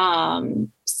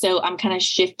 So I'm kind of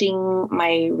shifting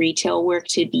my retail work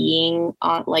to being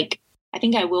on, like, I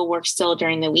think I will work still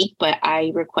during the week, but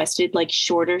I requested like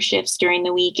shorter shifts during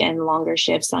the week and longer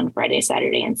shifts on Friday,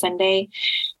 Saturday, and Sunday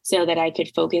so that I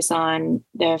could focus on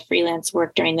the freelance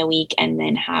work during the week and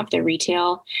then have the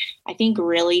retail. I think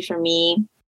really for me,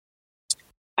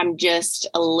 I'm just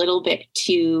a little bit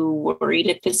too worried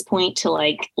at this point to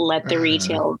like let the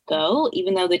retail go.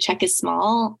 Even though the check is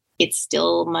small, it's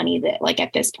still money that like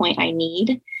at this point I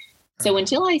need. So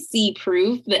until I see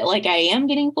proof that like I am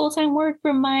getting full-time work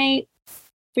from my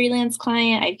freelance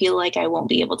client, I feel like I won't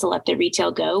be able to let the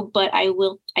retail go, but I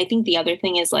will. I think the other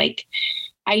thing is like,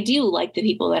 I do like the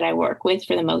people that I work with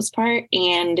for the most part.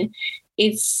 And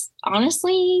it's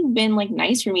honestly been like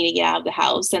nice for me to get out of the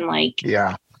house and like,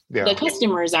 the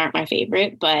customers aren't my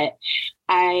favorite, but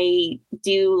I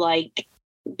do like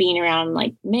being around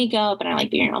like makeup and I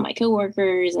like being around my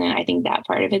coworkers. And I think that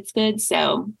part of it's good.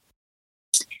 So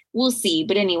we'll see.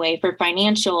 But anyway, for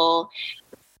financial,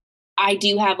 I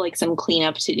do have like some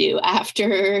cleanup to do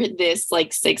after this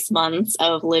like 6 months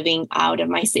of living out of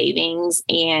my savings.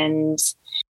 And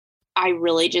I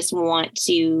really just want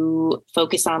to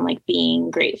focus on like being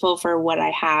grateful for what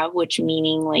I have, which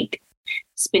meaning like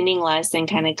spending less and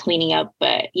kind of cleaning up,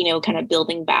 but, you know, kind of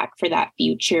building back for that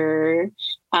future.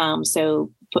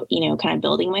 So, you know, kind of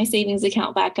building my savings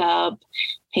account back up,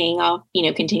 paying off, you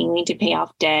know, continuing to pay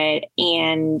off debt.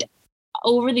 And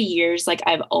over the years, like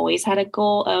I've always had a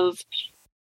goal of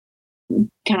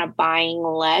kind of buying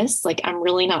less. Like I'm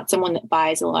really not someone that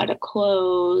buys a lot of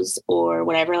clothes or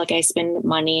whatever. Like I spend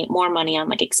more money on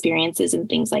like experiences and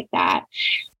things like that.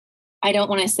 I don't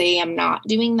want to say I'm not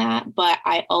doing that, but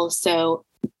I also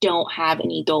don't have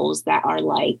any goals that are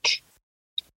like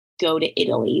go to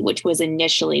Italy, which was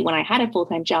initially when I had a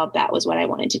full-time job, that was what I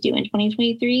wanted to do in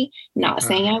 2023. Not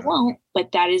saying I won't,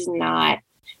 but that is not,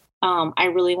 I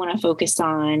really want to focus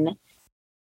on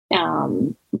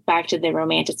back to the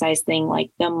romanticized thing,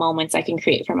 like the moments I can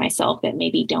create for myself that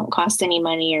maybe don't cost any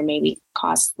money or maybe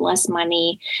cost less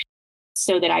money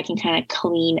so that I can kind of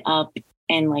clean up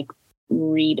and like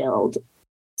rebuild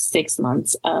 6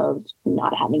 months of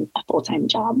not having a full-time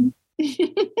job.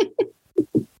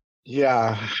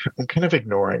 Yeah, I'm kind of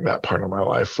ignoring that part of my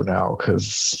life for now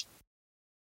because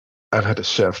I've had to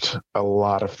shift a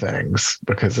lot of things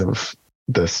because of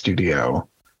the studio.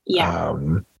 Yeah.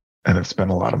 And I've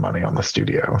spent a lot of money on the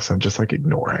studio. So I'm just like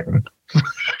ignoring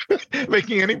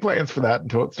making any plans for that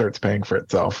until it starts paying for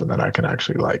itself. And then I can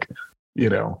actually like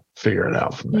figure it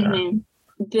out from there. Mm-hmm.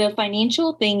 The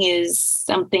financial thing is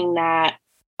something that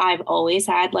I've always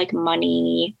had, like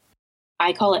money.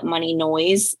 I call it money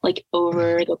noise, like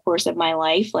over the course of my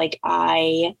life. Like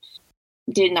I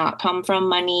did not come from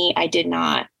money.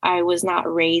 I was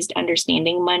not raised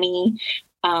understanding money.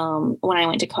 When I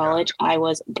went to college, I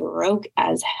was broke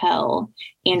as hell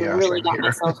and really got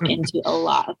myself into a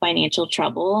lot of financial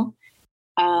trouble.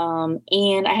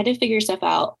 And I had to figure stuff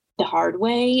out the hard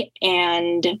way.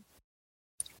 And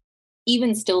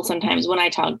even still, sometimes when I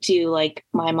talk to like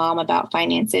my mom about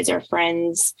finances or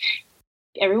friends,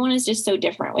 everyone is just so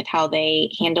different with how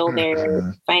they handle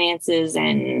their finances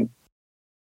and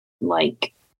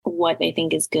like what they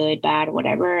think is good, bad,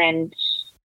 whatever. And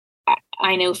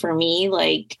I know for me,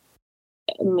 like,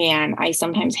 man, I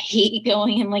sometimes hate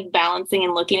going and like balancing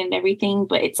and looking at everything,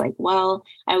 but it's like, well,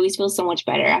 I always feel so much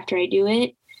better after I do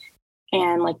it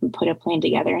and like put a plan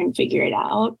together and figure it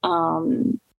out.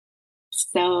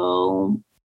 So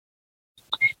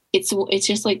it's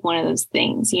just like one of those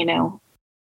things,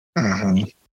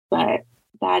 but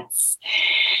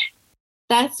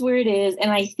that's where it is. And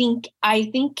I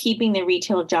think keeping the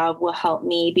retail job will help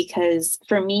me because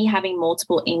for me, having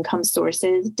multiple income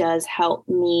sources does help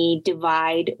me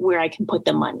divide where I can put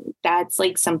the money. That's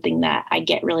like something that I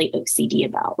get really OCD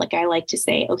about. Like I like to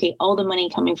say, okay, all the money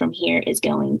coming from here is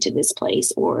going to this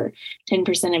place or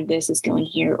 10% of this is going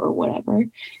here or whatever.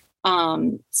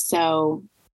 So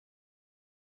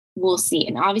we'll see.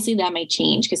 And obviously that might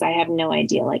change because I have no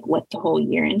idea like what the whole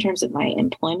year in terms of my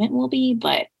employment will be,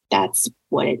 but that's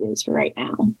what it is for right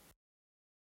now.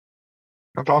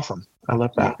 That's awesome. I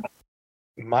love that.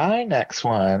 My next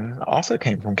one also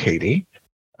came from Katie.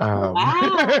 Wow.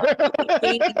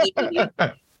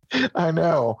 I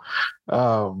know.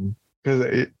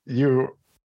 Because you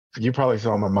probably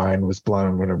saw my mind was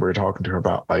blown whenever we were talking to her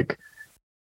about like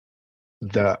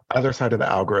the other side of the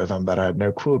algorithm that I had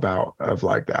no clue about of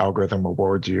like the algorithm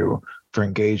rewards you for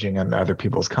engaging in other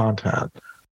people's content.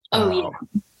 Oh,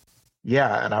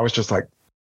 yeah. And I was just like,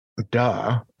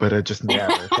 duh, but I just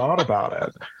never thought about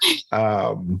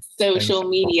it. Social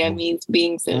media means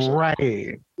being social. Right.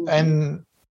 Mm-hmm. And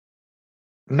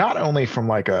not only from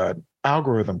like a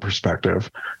algorithm perspective,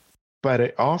 but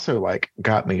it also like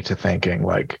got me to thinking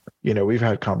like, we've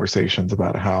had conversations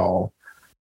about how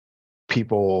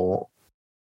people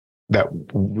that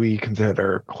we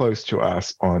consider close to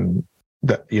us on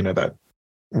that, that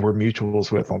we're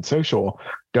mutuals with on social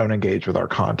don't engage with our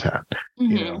content,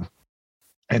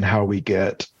 and how we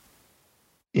get,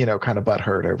 kind of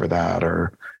butthurt over that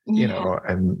or,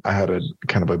 and I had a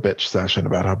kind of a bitch session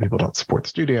about how people don't support the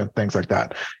studio and things like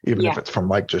that, even if it's from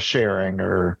like just sharing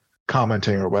or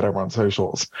commenting or whatever on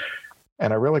socials.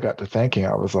 And I really got to thinking,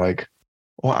 I was like,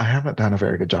 well, I haven't done a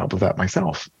very good job of that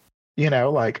myself.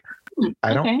 Like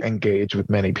I don't engage with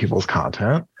many people's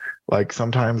content. Like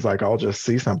sometimes like I'll just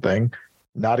see something,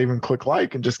 not even click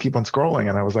like and just keep on scrolling.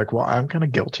 And I was like, well, I'm kind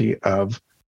of guilty of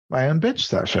my own bitch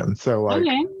session. So like,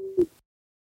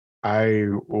 I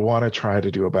want to try to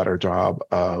do a better job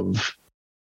of,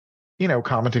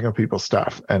 commenting on people's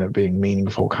stuff and it being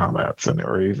meaningful comments and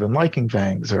or even liking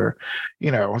things or,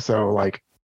 so like,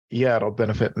 yeah, it'll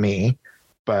benefit me.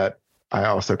 But I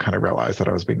also kind of realized that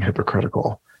I was being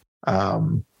hypocritical.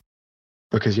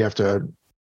 Because you have to,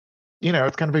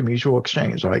 it's kind of a mutual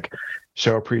exchange, like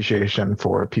show appreciation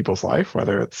for people's life,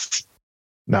 whether it's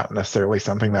not necessarily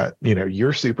something that,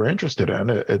 you're super interested in.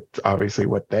 It's obviously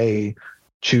what they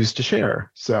choose to share.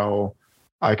 So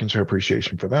I can show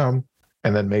appreciation for them.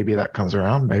 And then maybe that comes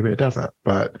around, maybe it doesn't.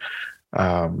 But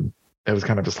it was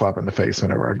kind of a slap in the face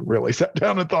whenever I really sat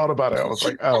down and thought about it. I was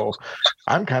like, oh,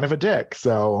 I'm kind of a dick.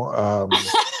 So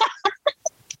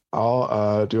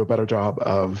I'll do a better job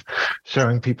of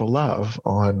showing people love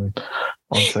on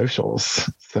socials.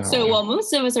 So while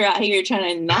most of us are out here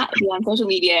trying to not be on social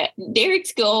media,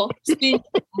 Derek's go spend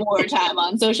more time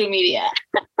on social media.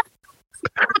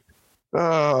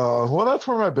 Well, that's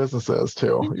where my business is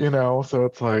too, so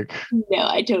it's like. No,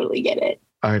 I totally get it.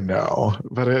 I know,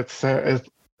 but it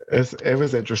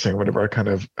was interesting whenever I kind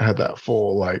of had that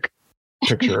full like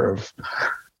picture of,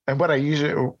 and what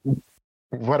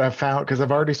I found, because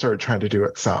I've already started trying to do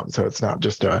it some, so it's not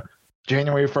just a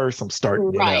January 1st, I'm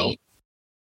starting,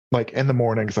 like in the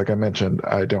mornings, like I mentioned,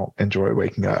 I don't enjoy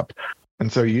waking up.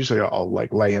 And so usually I'll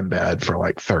like lay in bed for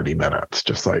like 30 minutes,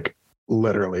 just like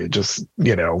literally just,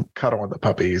 cuddle with the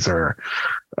puppies or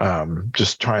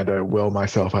just trying to will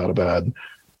myself out of bed.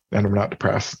 And I'm not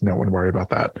depressed. No one worry about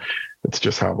that. It's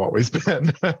just how I've always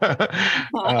been.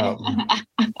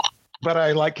 But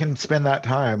I like can spend that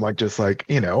time like just like,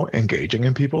 engaging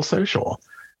in people's social.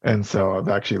 And so I've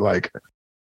actually like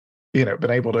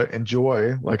been able to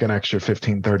enjoy like an extra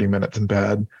 15, 30 minutes in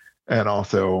bed and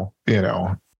also,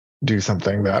 do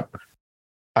something that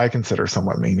I consider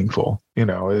somewhat meaningful. It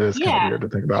is kind of Yeah. weird to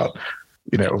think about,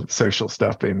 social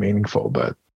stuff being meaningful,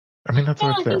 but I mean, that's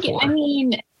what it's there for.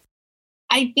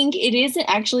 I think it is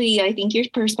actually, I think your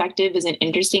perspective is an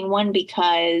interesting one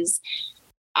because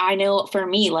I know for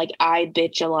me, like I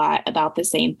bitch a lot about the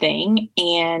same thing,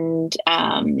 and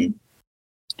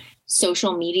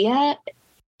social media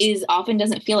often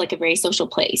doesn't feel like a very social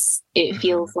place. It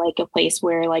feels like a place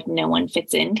where like no one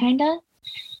fits in kind of.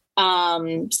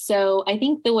 So I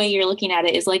think the way you're looking at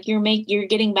it is like you're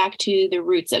getting back to the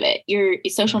roots of it. Your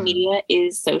social media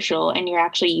is social and you're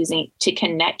actually using it to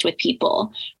connect with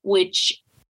people, which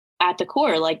at the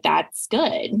core, like that's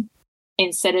good.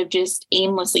 Instead of just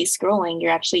aimlessly scrolling, you're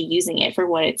actually using it for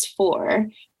what it's for,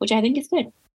 which I think is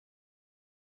good.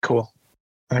 Cool.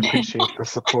 I appreciate the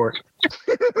support.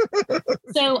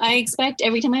 So I expect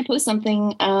every time I post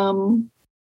something, I'll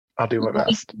do my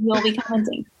best. You'll be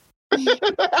commenting.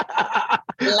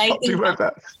 I'll do my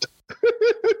best.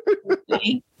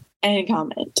 And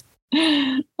comment.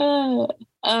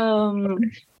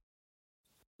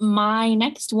 My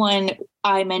next one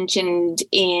I mentioned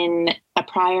in a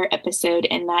prior episode,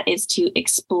 and that is to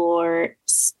explore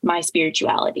my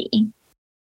spirituality.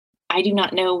 I do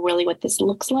not know really what this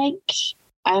looks like.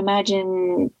 I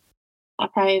imagine I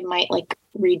probably might like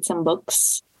read some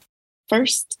books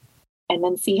first and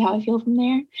then see how I feel from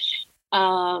there.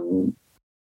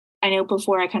 I know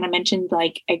before I kind of mentioned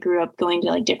like I grew up going to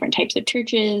like different types of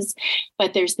churches,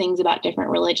 but there's things about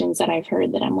different religions that I've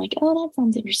heard that I'm like, oh, that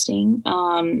sounds interesting.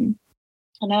 And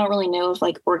I don't really know if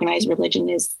like organized religion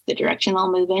is the direction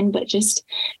I'll move in, but just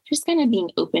kind of being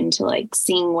open to like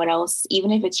seeing what else,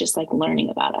 even if it's just like learning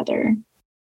about other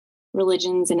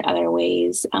religions in other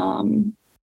ways.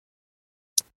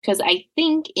 Because I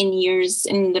think in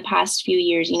the past few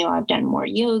years, I've done more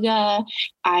yoga.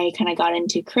 I kind of got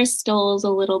into crystals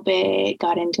a little bit,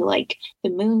 got into like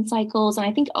the moon cycles. And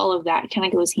I think all of that kind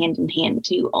of goes hand in hand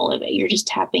to all of it. You're just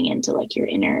tapping into like your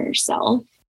inner self.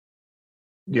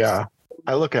 Yeah.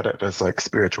 I look at it as like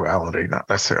spirituality, not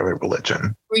necessarily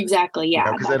religion. Exactly.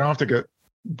 Yeah. Because they don't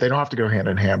have to go hand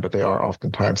in hand, but they are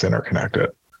oftentimes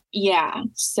interconnected. Yeah.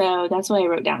 So that's why I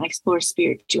wrote down explore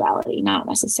spirituality, not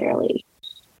necessarily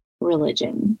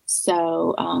religion.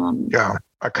 So yeah,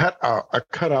 I cut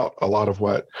out a lot of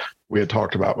what we had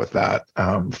talked about with that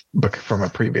from a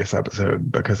previous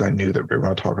episode because I knew that we were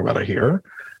going to talk about it here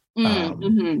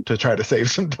to try to save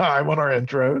some time on our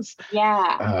intros.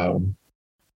 Yeah.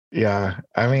 Yeah,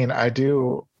 I mean, I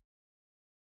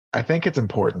think it's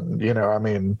important, I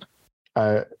mean,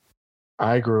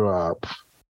 I grew up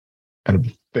in a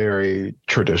very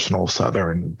traditional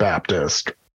Southern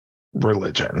Baptist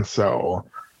religion, so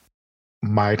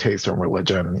my taste in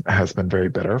religion has been very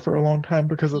bitter for a long time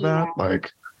because of that.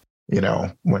 Like,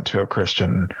 went to a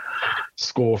Christian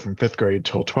school from 5th grade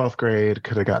till 12th grade,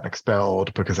 could have gotten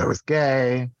expelled because I was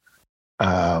gay.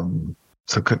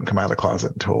 So couldn't come out of the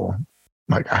closet until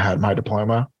like I had my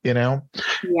diploma, Yeah.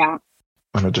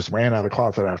 And I just ran out of the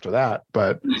closet after that.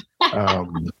 But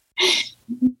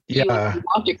you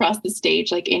walked across the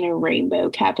stage like in a rainbow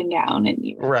cap and gown and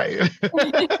you right.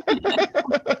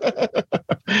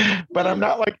 But I'm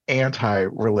not like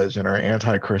anti-religion or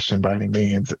anti-Christian by any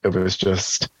means. It was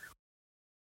just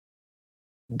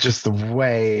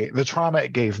the trauma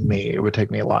it gave me. It would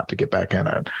take me a lot to get back in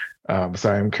it.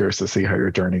 So I'm curious to see how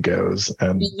your journey goes.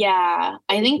 And yeah,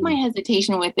 I think my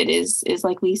hesitation with it is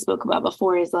like we spoke about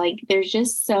before, is like there's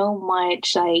just so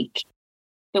much like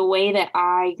the way that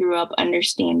I grew up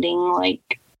understanding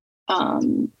like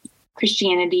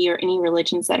Christianity or any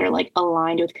religions that are like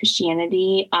aligned with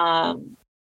Christianity.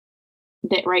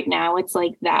 That right now it's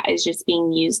like that is just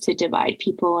being used to divide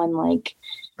people, and like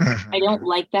I don't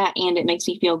like that, and it makes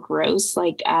me feel gross.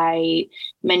 Like I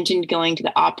mentioned going to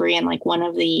the Opry, and like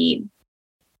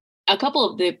a couple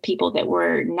of the people that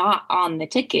were not on the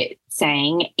ticket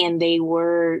sang, and they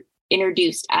were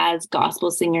introduced as gospel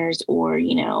singers or,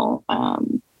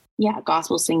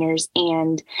 gospel singers.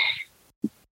 And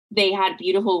they had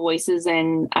beautiful voices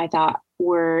and I thought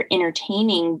were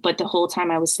entertaining. But the whole time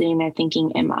I was sitting there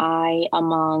thinking, am I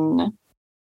among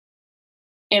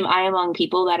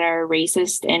people that are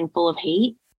racist and full of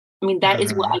hate? I mean, that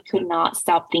is what I could not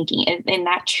stop thinking. And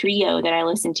that trio that I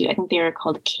listened to, I think they were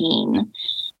called Kane.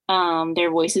 Their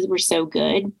voices were so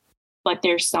good, but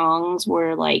their songs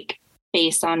were like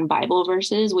based on Bible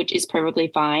verses, which is perfectly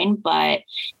fine. But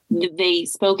they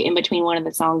spoke in between one of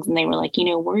the songs and they were like,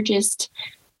 we're just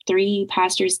three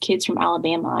pastors' kids from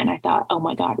Alabama. And I thought, oh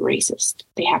my God, racist.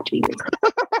 They have to be racist.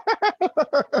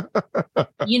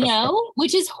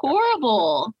 Which is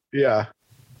horrible. Yeah.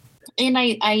 And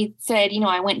I said,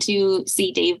 I went to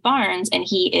see Dave Barnes, and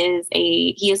he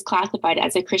is classified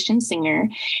as a Christian singer.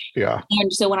 Yeah.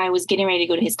 And so when I was getting ready to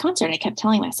go to his concert, I kept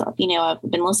telling myself, I've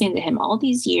been listening to him all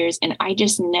these years, and I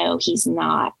just know he's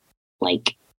not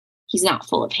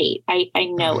full of hate. I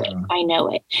know it. I know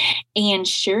it. And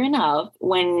sure enough,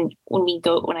 when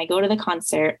I go to the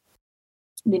concert,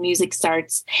 the music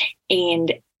starts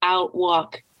and out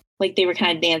walk, like they were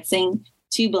kind of dancing,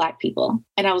 two Black people.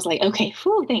 And I was like, okay,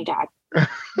 whew, thank God.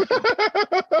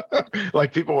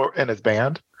 Like people were in his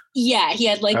band? Yeah, he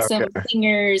had some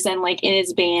singers and in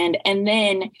his band. And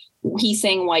then he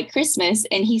sang White Christmas,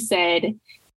 and he said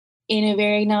in a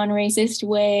very non-racist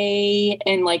way,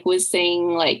 and was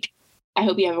saying I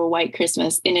hope you have a white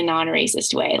Christmas in a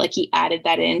non-racist way. He added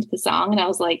that into the song. And I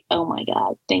was like, oh my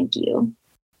God, thank you.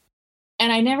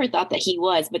 And I never thought that he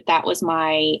was, but that was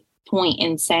my point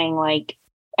in saying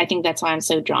I think that's why I'm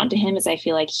so drawn to him, is I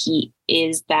feel like he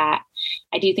is that.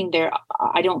 I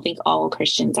don't think all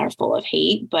Christians are full of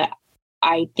hate, but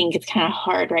I think it's kind of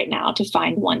hard right now to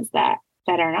find ones that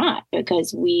are not,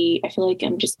 because I feel like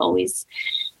I'm just always,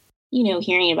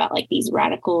 hearing about these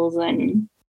radicals and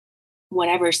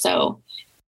whatever. So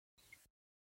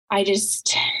I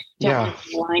just don't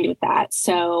be aligned with that.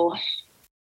 So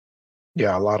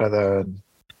yeah, a lot of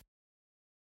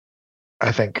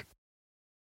I think,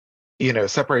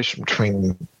 separation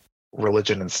between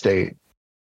religion and state,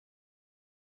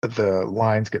 the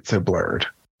lines get so blurred.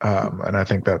 And I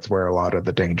think that's where a lot of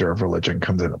the danger of religion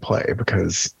comes into play,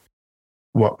 because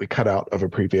what we cut out of a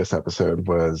previous episode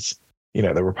was,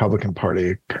 the Republican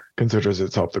Party considers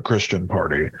itself the Christian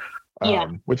party,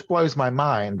 which blows my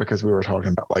mind, because we were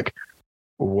talking about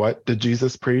what did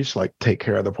Jesus preach? Take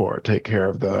care of the poor, take care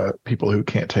of the people who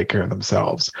can't take care of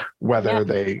themselves, whether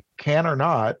they can or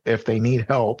not. If they need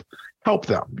help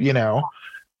them, it's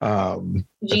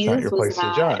not your place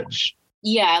to judge.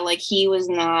 Yeah, he was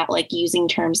not using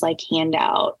terms like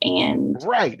handout and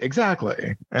right,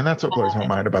 exactly, and that's what blows my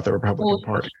mind about the Republican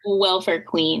Party. Welfare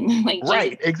queen,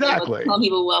 right, Jesus, exactly. Call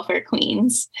people welfare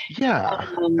queens. Yeah,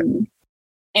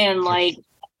 and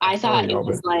I thought it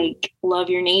was love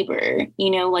your neighbor,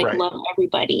 right. Love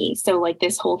everybody. So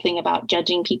this whole thing about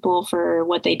judging people for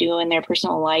what they do in their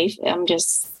personal life,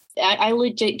 I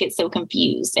legit get so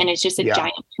confused, and it's just a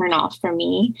giant turnoff for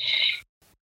me.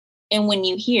 And when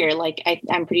you hear,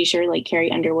 I'm pretty sure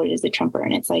Carrie Underwood is a Trumper,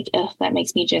 and it's that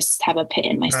makes me just have a pit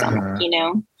in my stomach,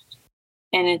 And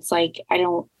it's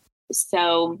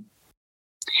so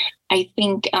I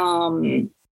think,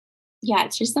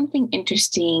 it's just something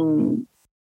interesting.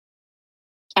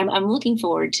 I'm looking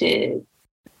forward to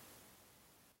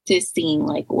seeing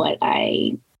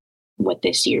what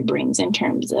this year brings in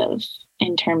terms of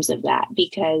that,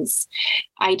 because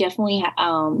I definitely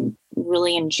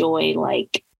really enjoy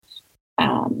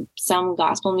some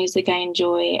gospel music. I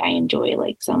enjoy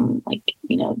some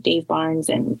Dave Barnes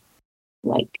and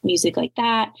music like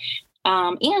that.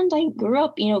 And I grew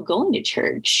up, going to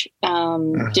church,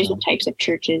 different types of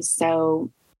churches.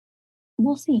 So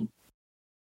we'll see.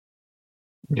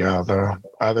 Yeah, the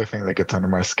other thing that gets under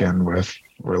my skin with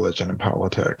religion and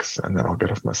politics, and then I'll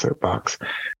get off my soapbox.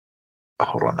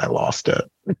 Hold on, I lost it.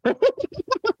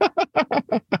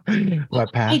 My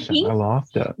passion, I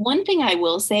lost it. One thing I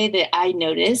will say that I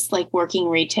noticed, working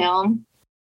retail,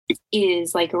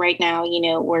 is right now,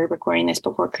 we're recording this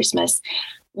before Christmas.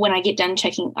 When I get done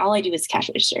checking, all I do is cash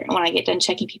register. And when I get done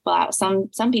checking people out, some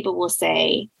people will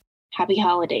say Happy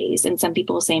Holidays, and some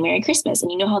people will say Merry Christmas.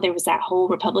 And how there was that whole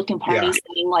Republican Party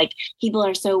saying people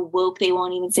are so woke they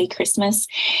won't even say Christmas.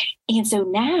 And so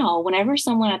now whenever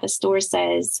someone at the store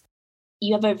says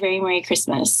you have a very Merry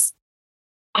Christmas,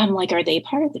 I'm are they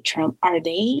part of the Trump? Are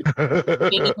they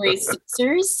January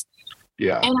 6ers?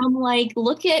 Yeah. And I'm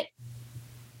look at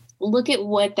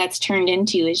what that's turned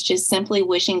into, is just simply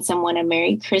wishing someone a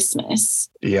Merry Christmas.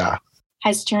 Yeah.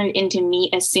 Has turned into me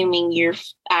assuming you're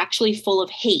actually full of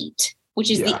hate, which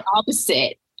is the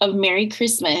opposite of Merry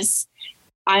Christmas.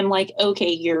 I'm okay,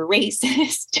 you're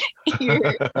racist,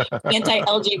 you're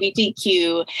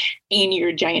anti-LGBTQ, and you're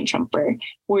a giant Trumper.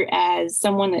 Whereas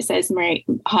someone that says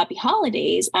Happy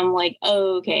Holidays, I'm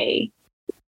okay,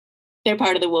 they're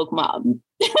part of the woke mob.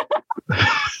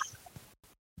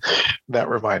 That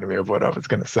reminded me of what I was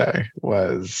going to say.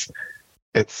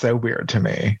 It's so weird to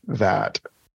me that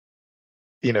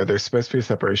there's supposed to be a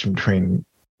separation between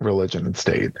religion and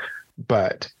state,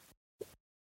 but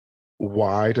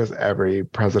why does every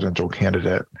presidential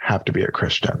candidate have to be a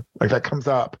Christian? That comes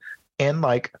up in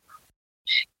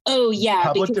Oh yeah,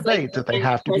 public because debate that they when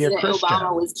have to be a President Christian.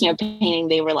 Obama was campaigning,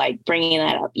 they were like bringing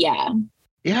that up. Yeah.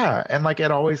 Yeah. And like it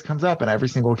always comes up in every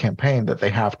single campaign that they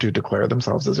have to declare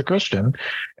themselves as a Christian.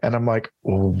 And I'm like,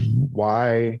 well,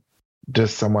 why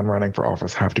does someone running for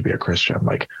office have to be a Christian?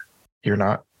 Like, you're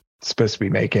not supposed to be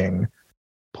making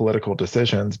political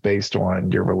decisions based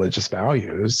on your religious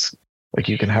values. Like,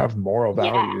 you can have moral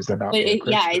values and not be a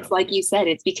Christian. Yeah, it's like you said,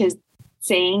 it's because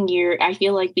I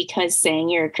feel like because saying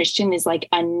you're a Christian is like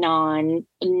a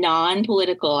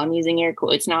non-political, I'm using air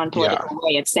quotes, non-political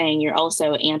way of saying you're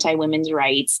also anti-women's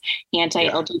rights,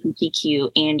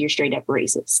 anti-LGBTQ, and you're straight up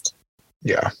racist.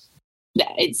 Yeah.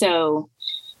 So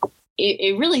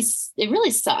it really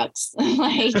sucks.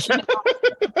 Like,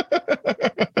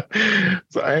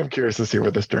 so I am curious to see where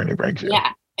this journey brings you.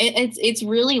 Yeah, it's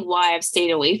really why I've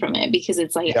stayed away from it, because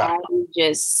it's like I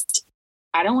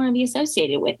don't want to be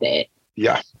associated with it.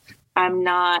 Yeah. I'm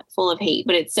not full of hate,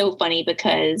 but it's so funny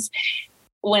because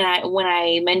when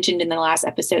I mentioned in the last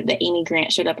episode that Amy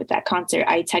Grant showed up at that concert,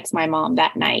 I texted my mom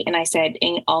that night and I said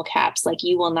in all caps, like,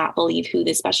 you will not believe who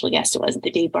this special guest was at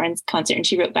the Dave Barnes concert. And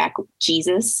she wrote back,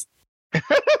 Jesus.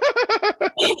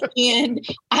 And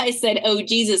I said, oh,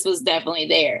 Jesus was definitely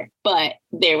there, but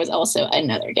there was also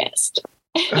another guest.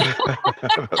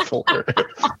 That's hilarious.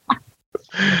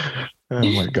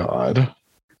 Oh my God.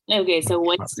 Okay, so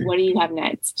what do you have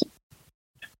next?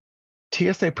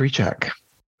 TSA pre-check.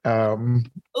 Oh,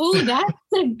 that's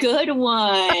a good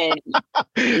one.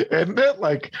 Isn't it?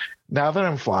 Like, now that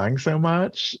I'm flying so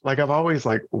much, like, I've always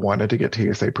like wanted to get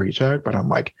TSA pre-check, but I'm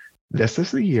like, this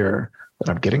is the year that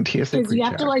I'm getting TSA pre-check. Because you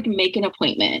have to like make an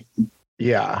appointment.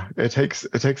 Yeah, it takes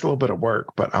a little bit of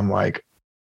work, but I'm like,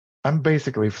 I'm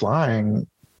basically flying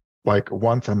like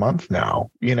once a month now,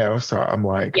 so I'm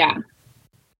like, yeah,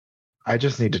 I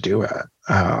just need to do it.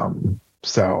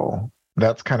 So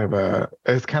that's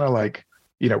it's kind of like,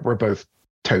 we're both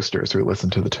toasters who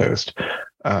listen to the toast.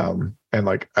 And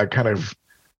like, I kind of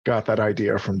got that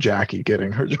idea from Jackie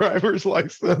getting her driver's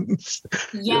license.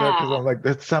 Yeah. Because I'm like,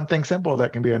 that's something simple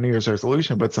that can be a New Year's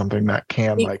resolution, but something that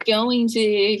can going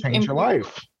to change your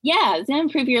life. Yeah, it's going to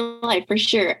improve your life for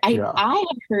sure. I have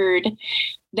heard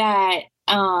that,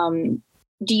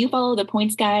 do you follow the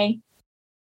points guy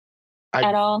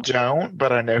at all? I don't,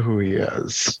 but I know who he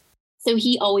is. So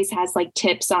he always has like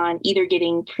tips on either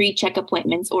getting pre-check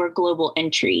appointments or global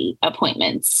entry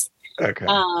appointments. Okay.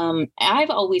 I've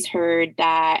always heard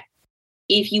that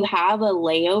if you have a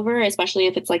layover, especially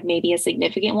if it's like maybe a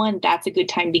significant one, that's a good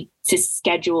time to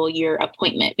schedule your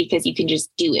appointment, because you can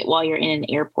just do it while you're in an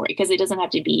airport, because it doesn't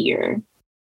have to be your.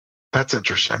 That's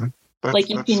interesting. That's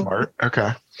smart.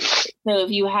 Okay. So if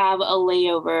you have a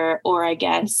layover, or I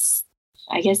guess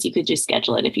you could just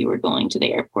schedule it if you were going to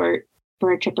the airport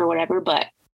for a trip or whatever, but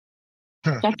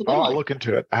that's a good one. I'll look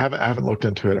into it. I haven't looked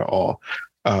into it at all.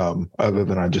 Other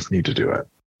than I just need to do it.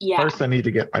 Yeah. First, I need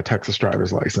to get my Texas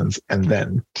driver's license, and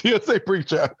then TSA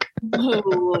pre-check. Oh,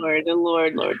 Lord.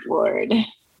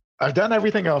 I've done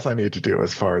everything else I need to do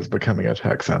as far as becoming a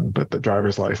Texan, but the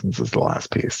driver's license is the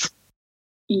last piece.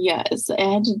 Yes, I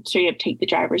had to straight up take the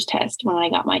driver's test when I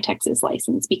got my Texas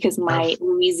license, because my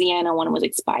Louisiana one was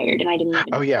expired and I didn't even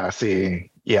know. Oh, yeah.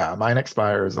 See, yeah, mine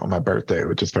expires on my birthday,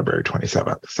 which is February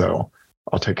 27th. So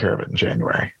I'll take care of it in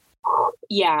January.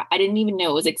 Yeah, I didn't even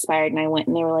know it was expired. And I went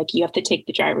and they were like, you have to take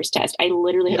the driver's test. I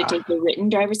literally had to take the written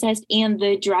driver's test and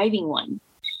the driving one.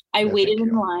 I waited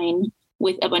in line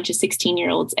with a bunch of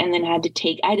 16-year-olds and then I had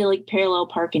to like parallel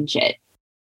park and shit.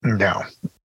 No,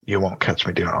 you won't catch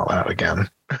me doing all that again.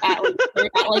 At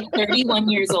like 31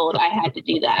 years old, I had to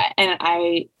do that. And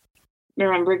I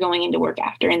remember going into work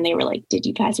after and they were like, did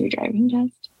you pass your driving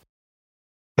test?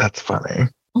 That's funny.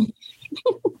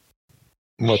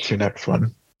 What's your next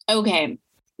one? Okay.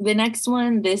 The next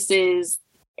one,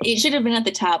 it should have been at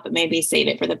the top, but maybe save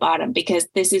it for the bottom, because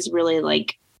this is really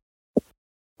like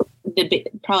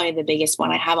probably the biggest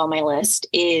one I have on my list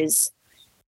is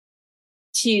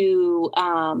to,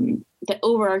 the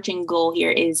overarching goal here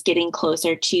is getting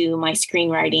closer to my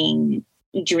screenwriting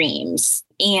dreams.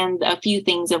 And a few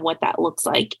things of what that looks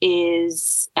like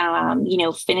is,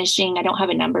 finishing, I don't have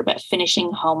a number, but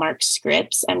finishing Hallmark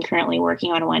scripts. I'm currently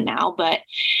working on one now, but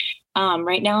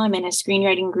right now I'm in a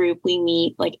screenwriting group. We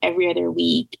meet like every other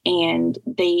week and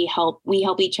we help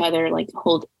each other, like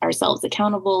hold ourselves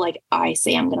accountable. Like I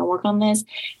say, I'm going to work on this.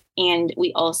 And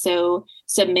we also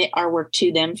submit our work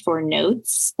to them for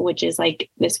notes, which is like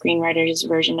the screenwriter's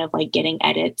version of like getting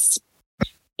edits.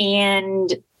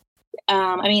 And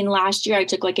I mean, last year I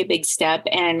took like a big step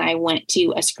and I went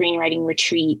to a screenwriting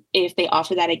retreat. If they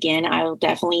offer that again, I will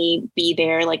definitely be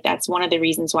there. Like, that's one of the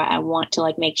reasons why I want to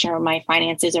like make sure my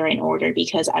finances are in order,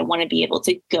 because I want to be able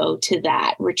to go to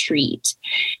that retreat.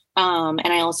 And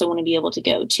I also want to be able to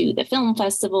go to the film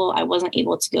festival. I wasn't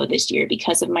able to go this year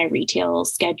because of my retail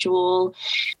schedule.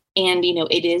 And, you know,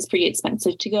 it is pretty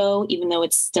expensive to go, even though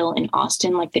it's still in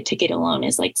Austin. Like, the ticket alone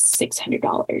is like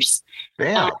 $600.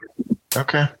 Yeah.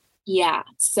 Okay. Yeah.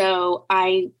 So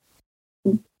I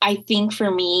think for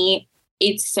me,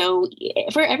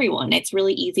 for everyone, it's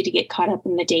really easy to get caught up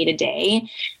in the day to day.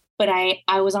 But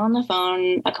I was on the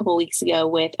phone a couple of weeks ago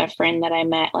with a friend that I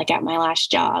met like at my last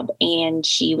job, and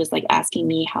she was like asking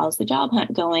me, how's the job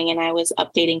hunt going? And I was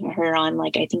updating her on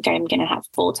like, I think I'm going to have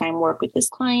full-time work with this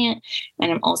client.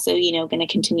 And I'm also, you know, going to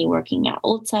continue working at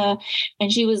Ulta.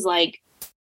 And she was like,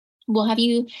 well, have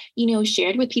you, you know,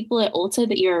 shared with people at Ulta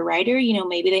that you're a writer? You know,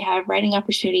 maybe they have writing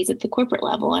opportunities at the corporate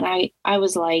level. And I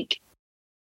was like,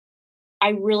 I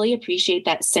really appreciate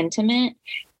that sentiment,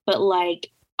 but like,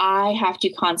 I have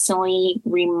to constantly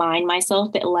remind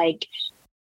myself that like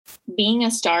being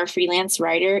a star freelance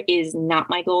writer is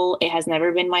not my goal. It has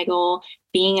never been my goal.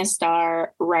 Being a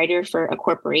star writer for a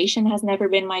corporation has never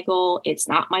been my goal. It's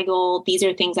not my goal. These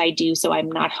are things I do so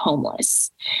I'm not homeless.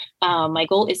 My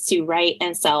goal is to write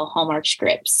and sell Hallmark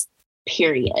scripts,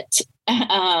 period.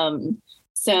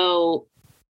 So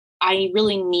I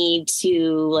really need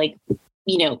to like,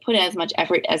 you know, put as much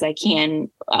effort as I can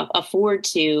afford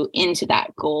to into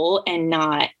that goal and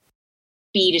not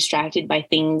be distracted by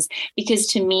things. Because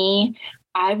to me,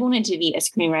 I wanted to be a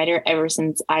screenwriter ever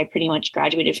since I pretty much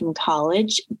graduated from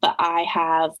college, but I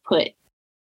have put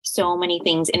so many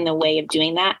things in the way of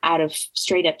doing that out of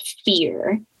straight up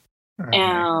fear.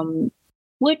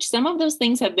 Which some of those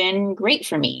things have been great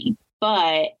for me.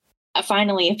 But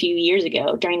finally, a few years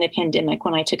ago during the pandemic,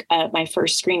 when I took my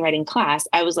first screenwriting class,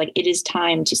 I was like, it is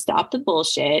time to stop the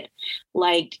bullshit.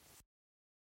 Like,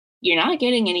 you're not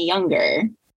getting any younger.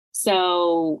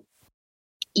 So,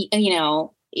 you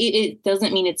know, it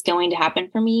doesn't mean it's going to happen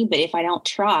for me. But if I don't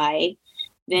try,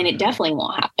 then it definitely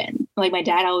won't happen. Like my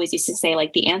dad always used to say,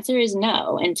 like, the answer is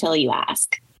no until you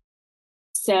ask.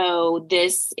 So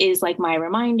this is like my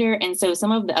reminder. And so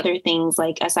some of the other things,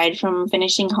 like aside from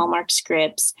finishing Hallmark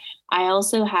scripts, I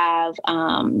also have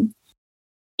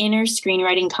inner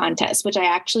screenwriting contests, which I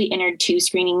actually entered 2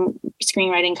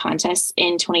 screenwriting contests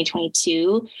in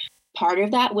 2022. Part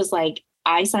of that was like,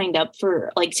 I signed up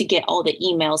for like to get all the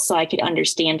emails so I could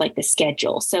understand like the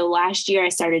schedule. So last year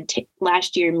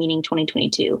meaning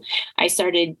 2022, I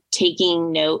started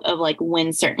taking note of like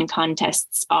when certain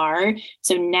contests are.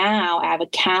 So now I have a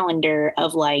calendar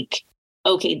of like,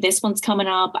 okay, this one's coming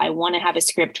up. I want to have a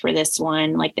script for this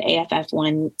one. Like the AFF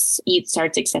one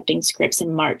starts accepting scripts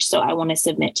in March. So I want to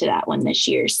submit to that one this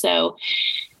year. So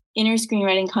inner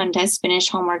screenwriting contest, finish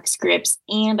Hallmark scripts.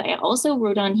 And I also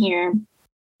wrote on here,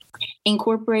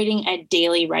 incorporating a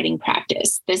daily writing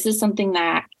practice. This is something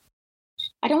that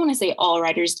I don't want to say all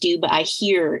writers do, but I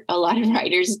hear a lot of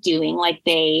writers doing. Like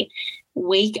they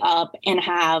wake up and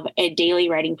have a daily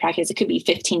writing practice. It could be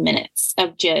 15 minutes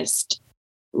of just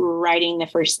writing the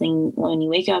first thing when you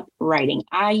wake up, writing.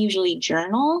 I usually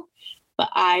journal, but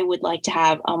I would like to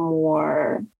have a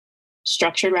more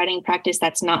structured writing practice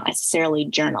that's not necessarily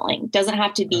journaling. Doesn't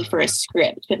have to be for a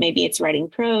script, but maybe it's writing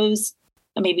prose.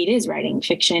 Or maybe it is writing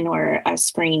fiction or a for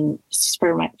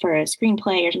a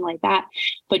screenplay or something like that,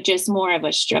 but just more of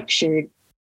a structured,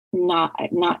 not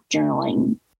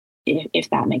journaling, if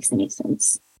that makes any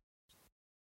sense.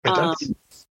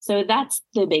 So that's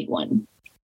the big one.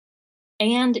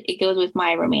 And it goes with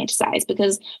my romanticize,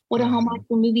 because what do Hallmark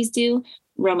movies do?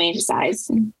 Romanticize.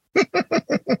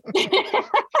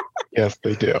 Yes,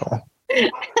 they do.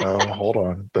 Oh, hold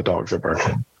on. The dogs are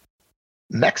barking.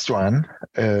 Next one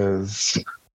is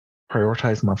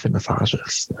prioritize monthly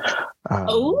massages.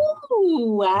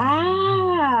 Oh,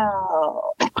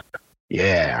 wow.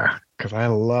 Yeah, because I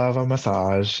love a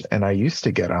massage. And I used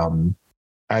to get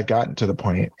I'd gotten to the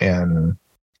point in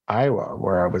Iowa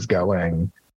where I was going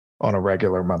on a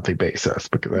regular monthly basis.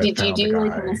 Because did you do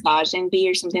like a massage MB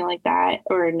or something like that,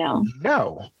 or no?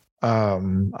 No.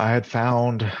 I had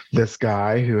found this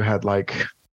guy who had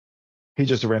he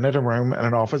just rented a room in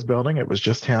an office building. It was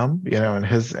just him, in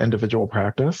his individual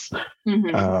practice.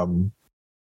 Mm-hmm.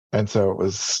 And so it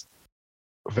was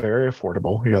very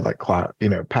affordable. He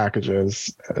had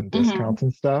packages and discounts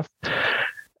and stuff.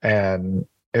 And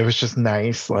it was just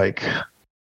nice. I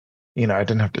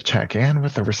didn't have to check in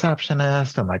with the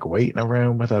receptionist and wait in a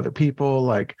room with other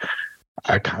people. I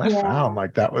kind of found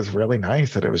that was really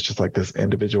nice, that it was just this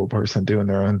individual person doing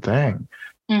their own thing.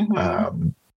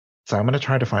 So I'm going to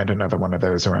try to find another one of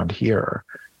those around here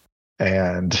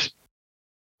and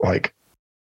like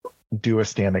do a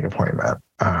standing appointment.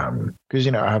 Because,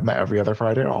 you know, I have my every other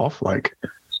Friday off. Like,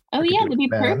 oh yeah, that'd be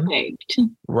perfect.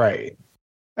 Right.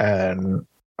 And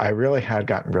I really had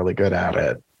gotten really good at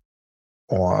it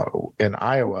in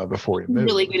Iowa before we moved.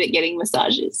 Really good at getting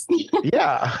massages.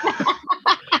 Yeah.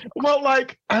 Well,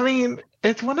 like, I mean,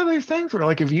 it's one of those things where,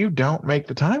 like, if you don't make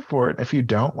the time for it, if you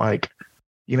don't, like,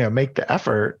 you know, make the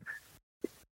effort,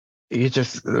 you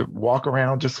just walk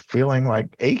around just feeling like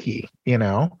achy, you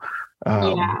know?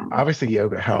 Obviously,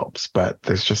 yoga helps, but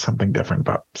there's just something different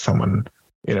about someone,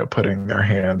 you know, putting their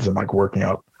hands and like working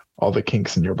out all the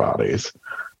kinks in your bodies.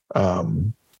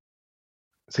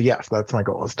 So yes, that's my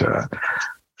goal, is to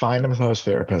find a massage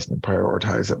therapist and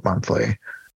prioritize it monthly.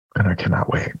 And I cannot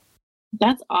wait.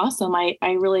 That's awesome. I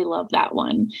really love that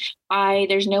one.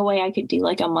 There's no way I could do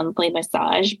like a monthly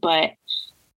massage, but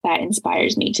that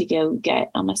inspires me to go get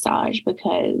a massage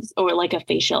or like a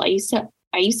facial. I used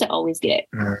to always get,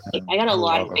 I got a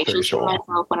lot of facials for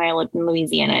myself when I lived in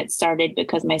Louisiana. It started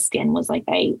because my skin was like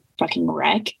a fucking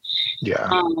wreck. Yeah.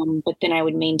 But then I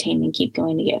would maintain and keep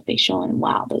going to get a facial, and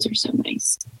wow, those are so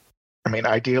nice. I mean,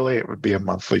 ideally it would be a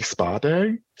monthly spa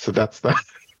day. So that's the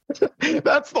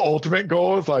ultimate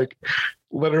goal, is like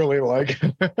literally like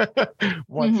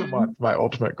once a month. My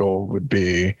ultimate goal would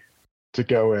be to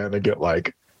go in and get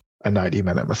like a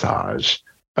 90-minute massage,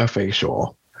 a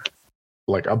facial,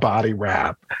 like a body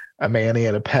wrap, a mani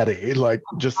and a pedi, like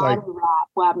just like wrap.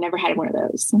 Well, I've never had one of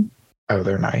those. Oh,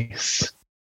 they're nice.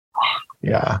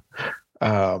 Yeah.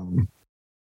 I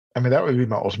mean, that would be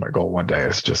my ultimate goal one day,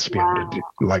 is just to be able to do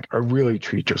like a really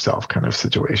treat yourself kind of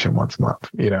situation once a month,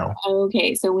 you know?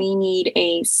 Okay. So we need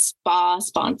a spa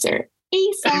sponsor.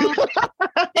 ASAP.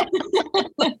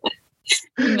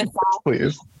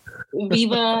 Please.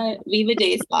 Viva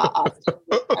Day Spa.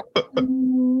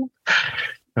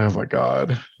 Oh my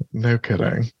God. No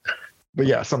kidding. But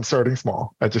yes, I'm starting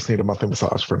small. I just need a monthly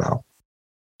massage for now.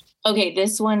 Okay,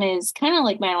 this one is kind of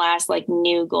like my last like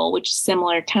new goal, which is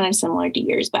kind of similar to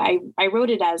yours, but I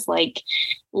wrote it as like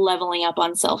leveling up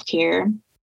on self-care,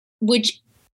 which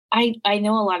I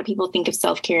know a lot of people think of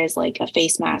self-care as like a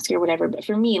face mask or whatever, but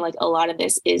for me, like a lot of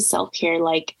this is self-care.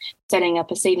 Like setting up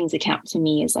a savings account to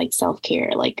me is like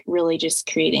self-care, like really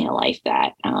just creating a life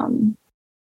that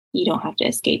you don't have to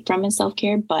escape from is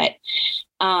self-care. But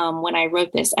when I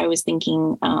wrote this, I was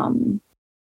thinking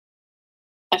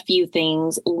a few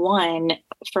things. One,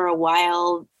 for a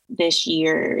while this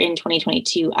year in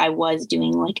 2022, I was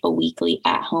doing like a weekly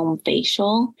at-home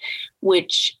facial,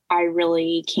 which I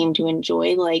really came to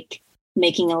enjoy, like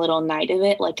making a little night of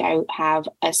it. Like I have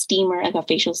a steamer, like a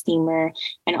facial steamer,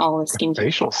 and all the skincare.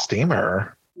 Facial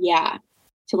steamer? Yeah.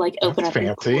 To like open up.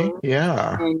 Fancy.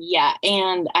 Yeah.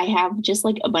 And I have just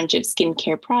like a bunch of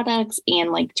skincare products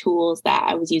and like tools that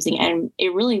I was using, and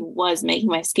it really was making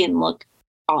my skin look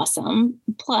awesome.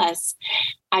 Plus,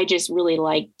 I just really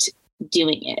liked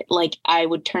doing it. Like I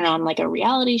would turn on like a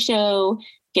reality show,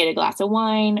 get a glass of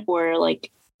wine or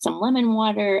like some lemon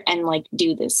water, and like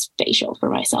do this facial for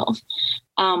myself.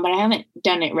 But I haven't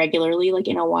done it regularly like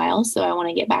in a while, so I want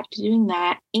to get back to doing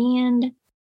that. And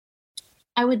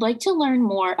I would like to learn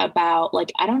more about,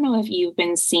 like, I don't know if you've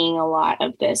been seeing a lot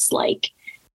of this, like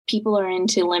people are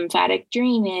into lymphatic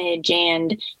drainage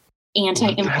and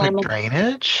anti-inflammatory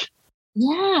drainage.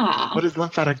 Yeah. What is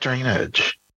lymphatic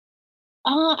drainage?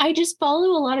 I just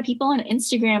follow a lot of people on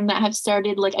Instagram that have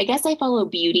started, like, I guess I follow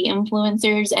beauty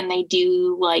influencers, and they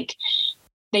do like,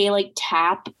 they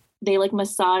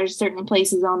massage certain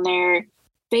places on their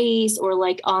face or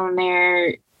like on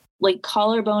their like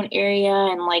collarbone area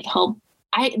and like help.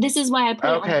 This is why I put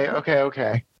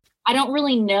Okay. I don't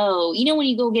really know. You know, when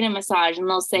you go get a massage and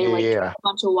they'll say a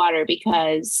bunch of water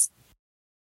because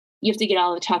you have to get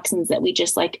all the toxins that we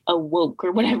just like awoke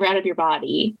or whatever out of your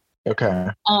body. Okay.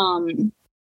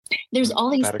 There's all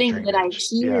these things that I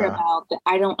hear about that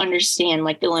I don't understand,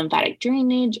 like the lymphatic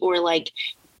drainage or like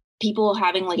people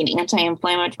having like an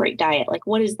anti-inflammatory diet. Like,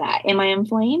 what is that? Am I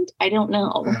inflamed? I don't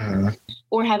know. Mm-hmm.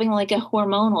 Or having like a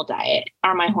hormonal diet.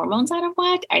 Are my hormones out of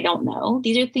whack? I don't know.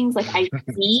 These are things like I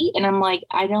see and I'm like,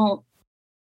 I'm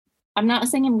not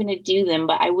saying I'm going to do them,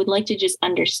 but I would like to just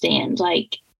understand,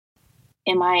 like,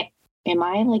 am I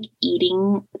like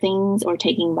eating things or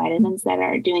taking vitamins that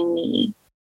are doing me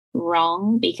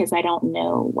wrong because I don't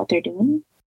know what they're doing?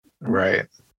 Right.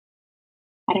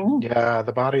 I don't know. Yeah,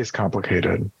 the body is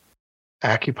complicated.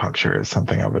 Acupuncture is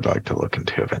something I would like to look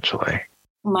into eventually.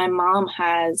 My mom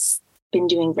has been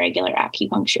doing regular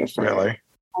acupuncture for really?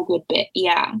 A good bit.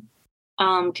 Yeah.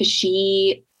 Because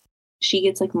she she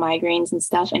gets like migraines and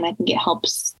stuff, and I think it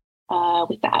helps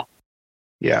with that.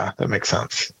 Yeah, that makes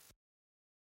sense.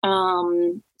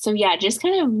 So yeah, just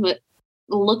kind of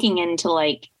looking into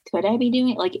like, could I be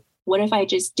doing like, what if I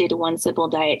just did one simple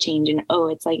diet change and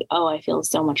it's like, I feel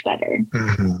so much better.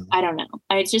 Mm-hmm. I don't know.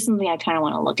 It's just something I kind of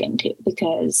want to look into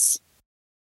because.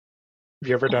 Have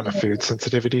you ever done a food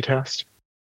sensitivity test?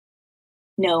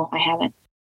 No, I haven't.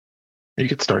 You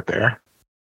could start there.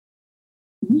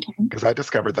 Okay. Because I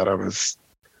discovered that I was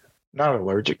not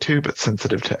allergic to, but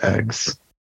sensitive to eggs.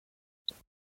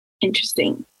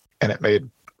 Interesting. And it made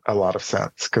a lot of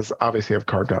sense because obviously I've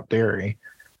carved out dairy.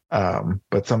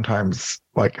 But sometimes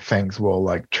like things will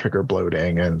like trigger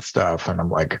bloating and stuff. And I'm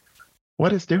like,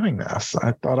 what is doing this?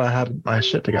 I thought I had my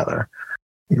shit together.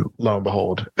 Lo and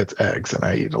behold, it's eggs. And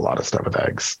I eat a lot of stuff with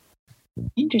eggs.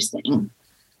 Interesting.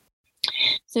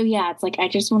 So yeah, it's like, I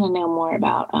just want to know more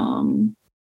about,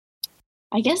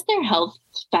 I guess they're health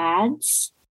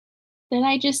fads that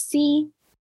I just see.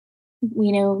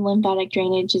 Lymphatic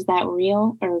drainage, is that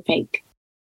real or fake?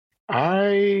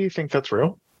 I think that's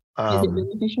real. Is it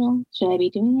beneficial? Should I be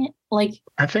doing it? Like,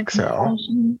 I think so.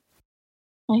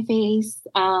 My face.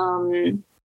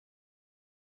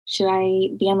 Should I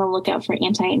be on the lookout for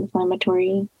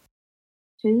anti-inflammatory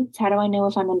foods? How do I know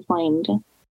if I'm inflamed?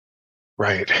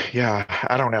 Right. Yeah.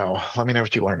 I don't know. Let me know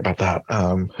what you learned about that.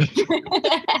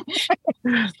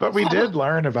 But we did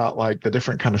learn about like the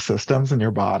different kind of systems in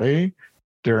your body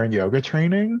during yoga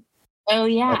training. Oh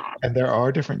yeah. And there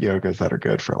are different yogas that are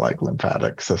good for like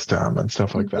lymphatic system and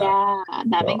stuff like that. Yeah,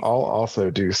 that makes sense. I'll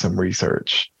also do some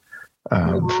research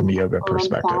from a yoga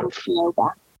perspective.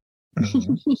 Yoga.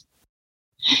 Mm-hmm.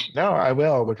 No, I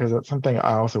will, because it's something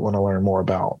I also want to learn more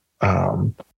about.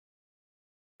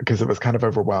 Because it was kind of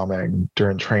overwhelming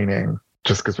during training,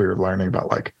 just because we were learning about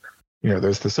like,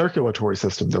 there's the circulatory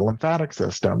system, the lymphatic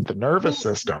system, the nervous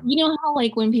system. You know how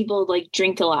like when people like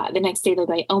drink a lot, the next day they're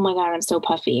like, oh my God, I'm so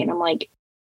puffy. And I'm like,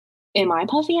 am I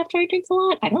puffy after I drink a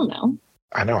lot? I don't know.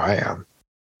 I know I am.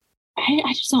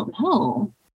 I just don't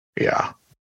know. Yeah.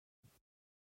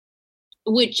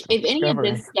 Which, if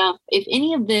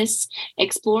any of this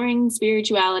exploring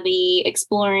spirituality,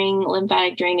 exploring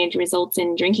lymphatic drainage results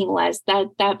in drinking less,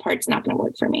 that part's not going to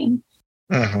work for me.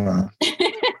 Mm-hmm.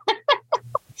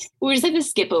 We just have to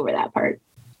skip over that part.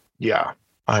 Yeah,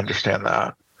 I understand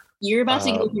that. You're about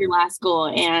to go to your last goal,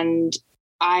 and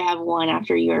I have one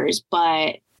after yours,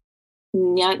 but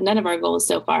none of our goals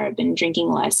so far have been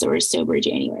drinking less or sober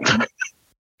January.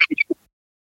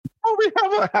 Oh, we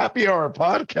have a happy hour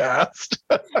podcast.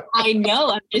 I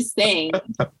know. I'm just saying.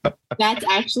 That's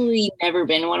actually never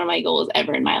been one of my goals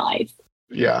ever in my life.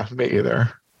 Yeah, me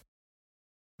either.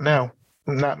 No,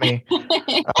 not me.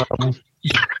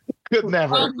 Could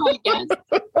never.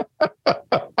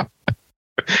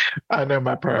 I know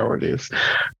my priorities.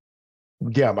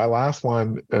 Yeah, my last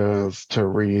one is to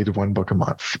read one book a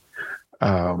month.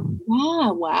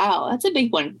 Wow. That's a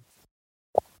big one.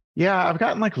 Yeah, I've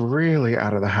gotten like really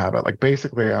out of the habit. Like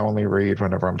basically I only read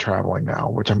whenever I'm traveling now,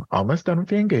 which I'm almost done with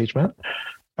the engagement.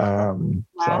 So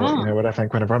I'll let you know what I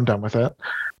think whenever I'm done with it.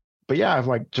 But yeah, I've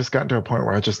like just gotten to a point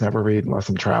where I just never read unless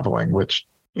I'm traveling, which,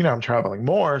 I'm traveling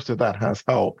more. So that has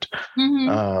helped.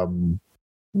 Mm-hmm.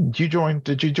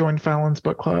 Did you join Fallon's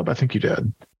book club? I think you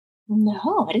did.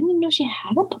 No, I didn't even know she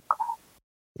had a book club.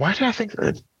 Why did I think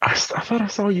that? I thought I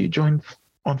saw you join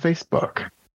on Facebook.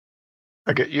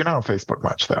 You're not on Facebook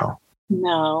much, though.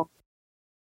 No.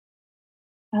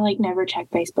 I never check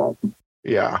Facebook.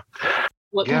 Yeah.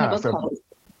 What kind of book club is it?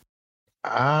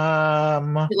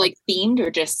 Is it themed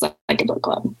or just like a book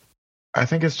club? I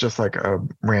think it's just like a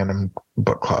random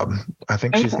book club. I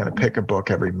think she's going to pick a book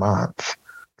every month.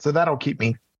 So that'll keep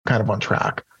me kind of on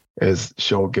track, is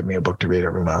she'll give me a book to read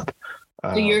every month.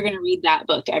 So you're going to read that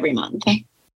book every month?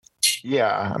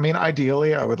 Yeah. I mean,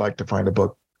 ideally, I would like to find a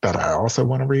book that I also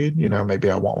want to read. Maybe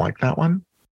I won't like that one.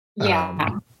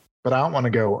 Yeah. But I don't want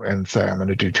to go and say I'm going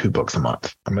to do 2 books a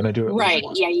month. I'm going to do it. Right.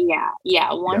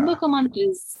 Yeah. One book a month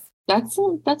that's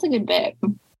a good bit.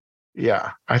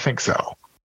 Yeah, I think so.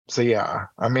 So yeah,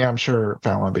 I mean, I'm sure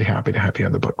Fallon would be happy to have you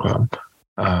in the book club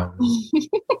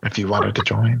if you wanted to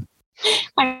join.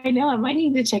 I know. I might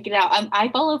need to check it out. I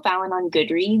follow Fallon on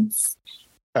Goodreads.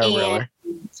 Oh, really?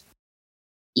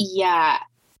 Yeah.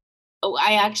 Oh,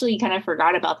 I actually kind of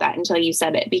forgot about that until you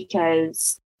said it,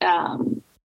 because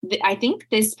I think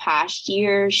this past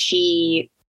year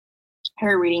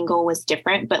her reading goal was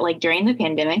different, but during the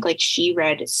pandemic, she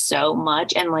read so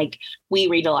much, and we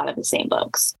read a lot of the same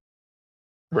books.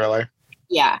 Really?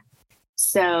 Yeah.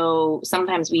 So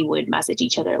sometimes we would message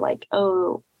each other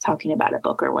talking about a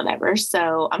book or whatever.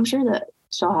 So I'm sure that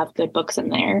she'll have good books in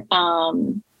there.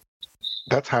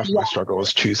 That's half my struggle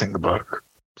is choosing the book.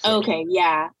 So. Okay.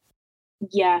 Yeah.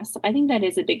 Yes. I think that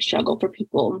is a big struggle for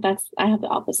people. I have the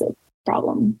opposite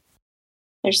problem.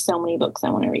 There's so many books I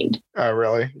want to read. Oh,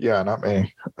 really? Yeah, not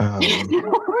me.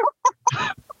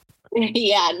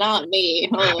 Yeah, not me.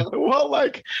 Well,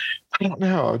 like, I don't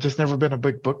know. I've just never been a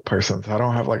big book person. So I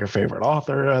don't have like a favorite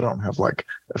author. I don't have like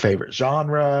a favorite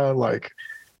genre. Like,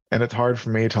 and it's hard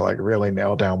for me to like really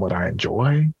nail down what I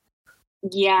enjoy.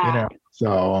 Yeah. You know,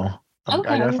 so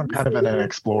I guess I'm kind of in an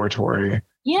exploratory.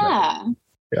 Yeah.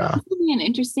 Yeah. This will be an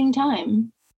interesting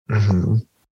time. Mm-hmm.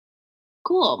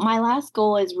 Cool. My last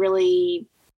goal is really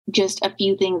just a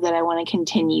few things that I want to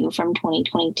continue from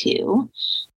 2022.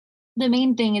 The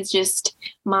main thing is just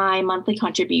my monthly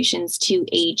contributions to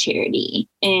a charity.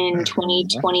 In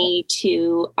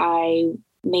 2022, I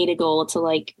made a goal to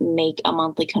like make a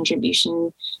monthly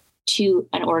contribution to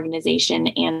an organization,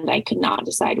 and I could not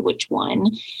decide which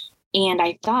one. And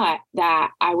I thought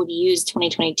that I would use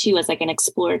 2022 as like an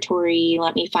exploratory,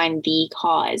 let me find the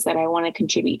cause that I want to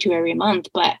contribute to every month.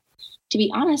 But to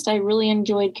be honest, I really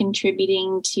enjoyed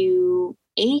contributing to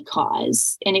a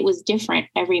cause, and it was different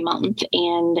every month.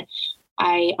 And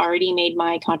I already made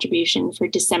my contribution for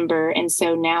December. And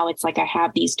so now it's like I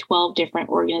have these 12 different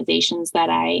organizations that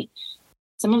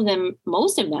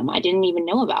most of them I didn't even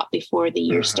know about before the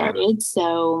year started.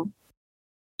 So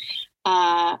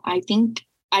I think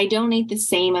I donate the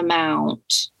same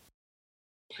amount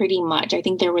pretty much. I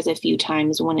think there was a few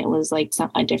times when it was like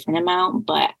a different amount,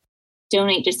 but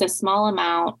donate just a small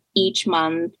amount each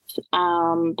month.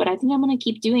 But I think I'm going to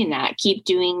keep doing that, keep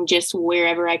doing just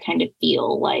wherever I kind of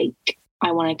feel like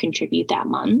I want to contribute that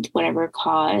month, whatever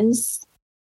cause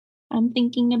I'm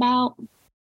thinking about.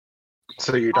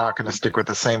 So you're not going to stick with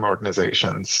the same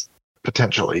organizations.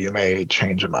 Potentially, you may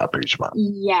change them up each month.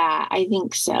 Yeah, I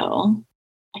think so.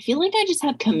 I feel like I just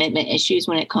have commitment issues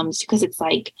when it comes to, because it's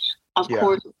like, of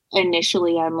course,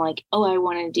 initially I'm like, oh, I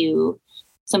want to do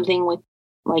something with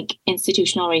like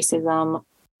institutional racism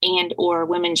and or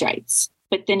women's rights.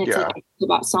 But then it's like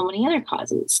about so many other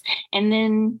causes. And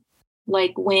then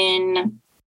like when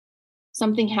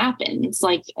something happens,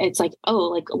 like it's like,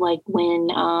 oh, like when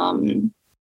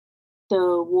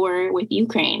the war with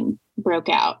Ukraine broke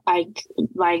out,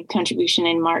 my contribution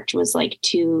in March was like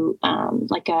to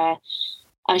like a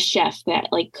chef that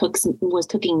like was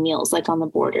cooking meals like on the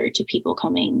border to people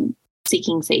coming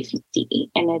seeking safety.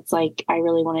 And it's like, I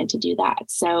really wanted to do that.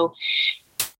 So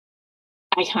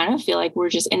I kind of feel like we're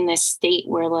just in this state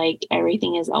where like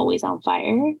everything is always on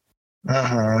fire.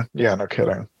 Yeah, no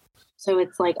kidding. So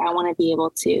it's like, I want to be able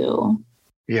to.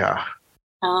 Yeah.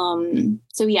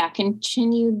 So yeah,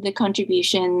 continue the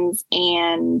contributions,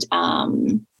 and I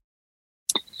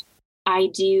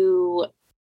do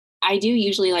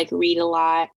usually like read a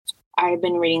lot. I've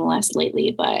been reading less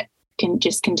lately, but can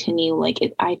just continue. Like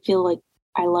I feel like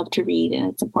I love to read,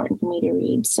 and it's important for me to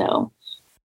read. So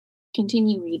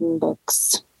continue reading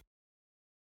books.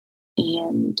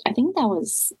 And I think that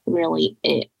was really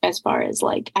it as far as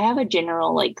like, I have a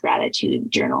general like gratitude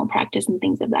journal practice and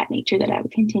things of that nature that I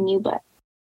would continue, but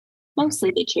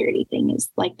mostly the charity thing is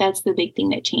like, that's the big thing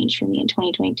that changed for me in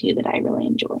 2022 that I really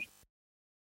enjoy.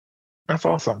 That's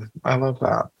awesome. I love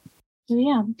that. So,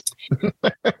 yeah.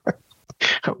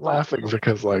 I'm laughing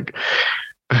because like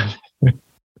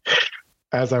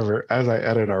as I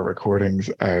edit our recordings,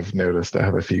 I've noticed I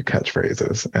have a few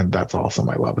catchphrases, and that's awesome.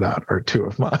 I love that. Or two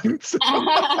of mine. So,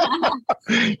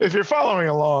 if you're following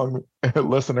along,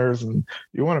 listeners, and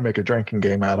you want to make a drinking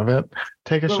game out of it,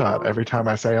 take a shot every time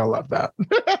I say I love that.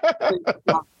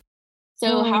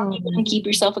 So how are you going to keep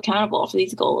yourself accountable for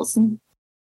these goals?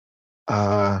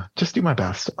 Just do my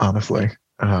best, honestly.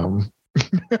 I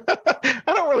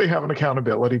don't really have an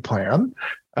accountability plan,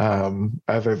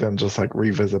 other than just like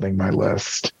revisiting my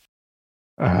list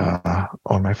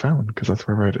on my phone, because that's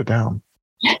where I wrote it down.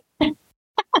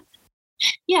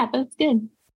 Yeah, that's good.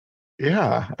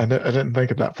 Yeah, I didn't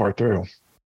think it that far through.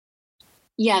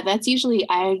 Yeah, that's usually,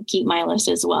 I keep my list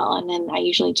as well. And then I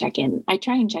usually check in. I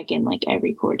try and check in like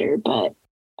every quarter, but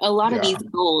a lot of these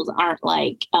goals aren't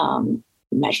like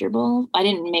measurable. I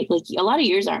didn't make like, a lot of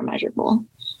yours aren't measurable.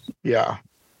 Yeah.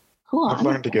 Cool. I've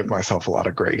learned to give myself a lot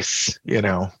of grace, you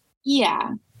know?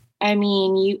 Yeah. I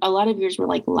mean, a lot of yours were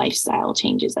like lifestyle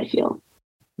changes, I feel.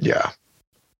 Yeah.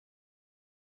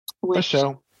 A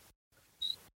show.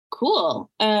 Cool.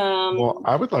 Well,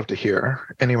 I would love to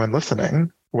hear anyone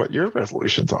listening what your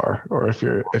resolutions are, or if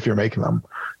you're making them.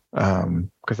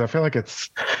 Because I feel like it's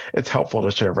helpful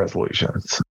to share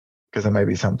resolutions, because it may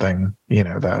be something, you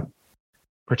know, that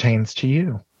pertains to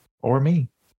you or me.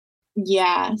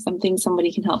 Yeah, something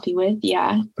somebody can help you with.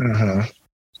 Yeah. Mm-hmm.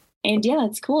 And yeah,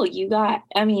 that's cool.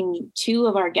 Two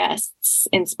of our guests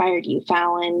inspired you,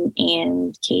 Fallon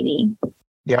and Katie.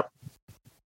 Yep.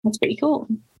 That's pretty cool.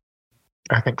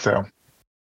 I think so.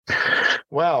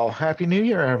 Well, Happy New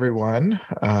Year, everyone.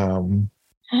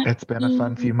 It's been a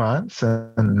fun few months,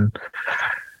 and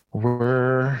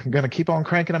we're going to keep on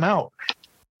cranking them out.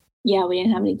 Yeah, we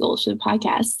didn't have any goals for the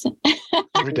podcast.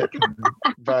 We didn't.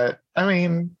 But, I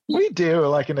mean, we do,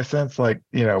 like, in a sense, like,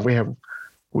 you know,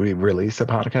 we release a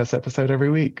podcast episode every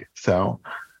week. So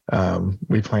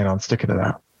we plan on sticking to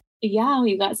that. Yeah,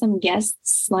 we've got some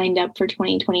guests lined up for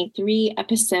 2023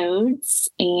 episodes,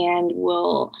 and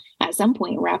we'll at some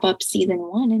point wrap up season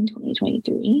 1 in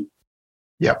 2023.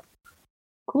 Yep.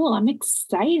 Cool. I'm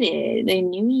excited. A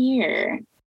new year.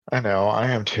 I know.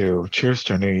 I am too. Cheers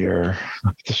to a new year.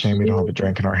 It's a shame we don't have a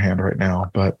drink in our hand right now,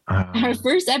 but our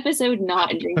first episode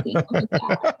not drinking.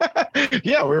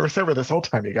 Yeah, we were sober this whole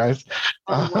time, you guys.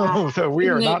 Oh, wow. So we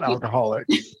are not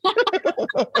alcoholics.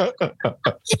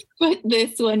 Put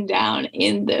this one down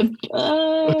in the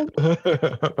book.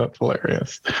 That's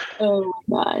hilarious. Oh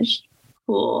my gosh.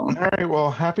 Cool. All right. Well,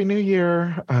 Happy New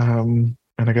Year. And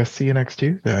I guess see you next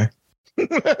Tuesday.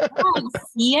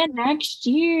 See you next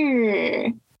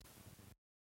year.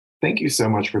 Thank you so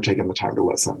much for taking the time to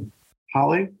listen.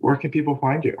 Holly, where can people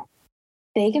find you?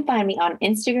 They can find me on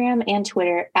Instagram and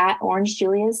Twitter at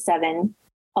OrangeJulias7,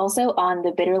 also on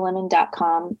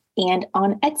thebitterlemon.com and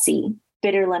on Etsy,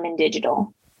 Bitter Lemon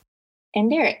Digital. And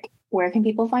Derek, where can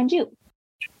people find you?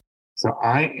 So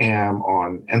I am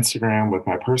on Instagram with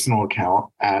my personal account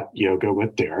at Yoga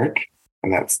with Derek,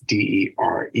 and that's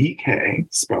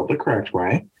DEREK, spelled the correct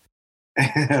way.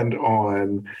 And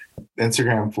on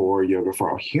Instagram for Yoga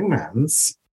for All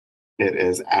Humans, it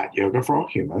is at Yoga for All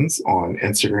Humans on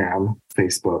Instagram,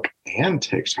 Facebook, and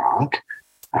TikTok.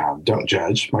 Don't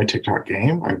judge my TikTok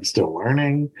game. I'm still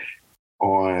learning.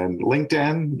 On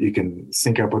LinkedIn, you can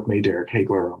sync up with me, Derek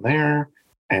Hagler, on there.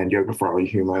 And Yoga for All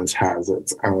Humans has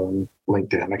its own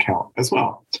LinkedIn account as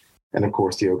well. And of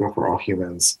course,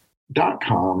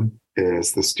 yogaforallhumans.com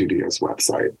is the studio's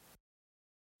website.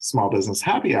 Small Business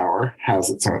Happy Hour has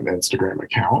its own Instagram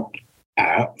account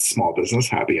at Small Business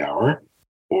Happy Hour,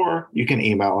 or you can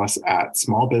email us at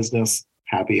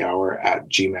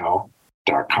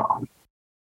smallbusinesshappyhour@gmail.com.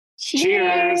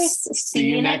 Cheers. See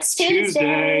you next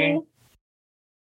Tuesday.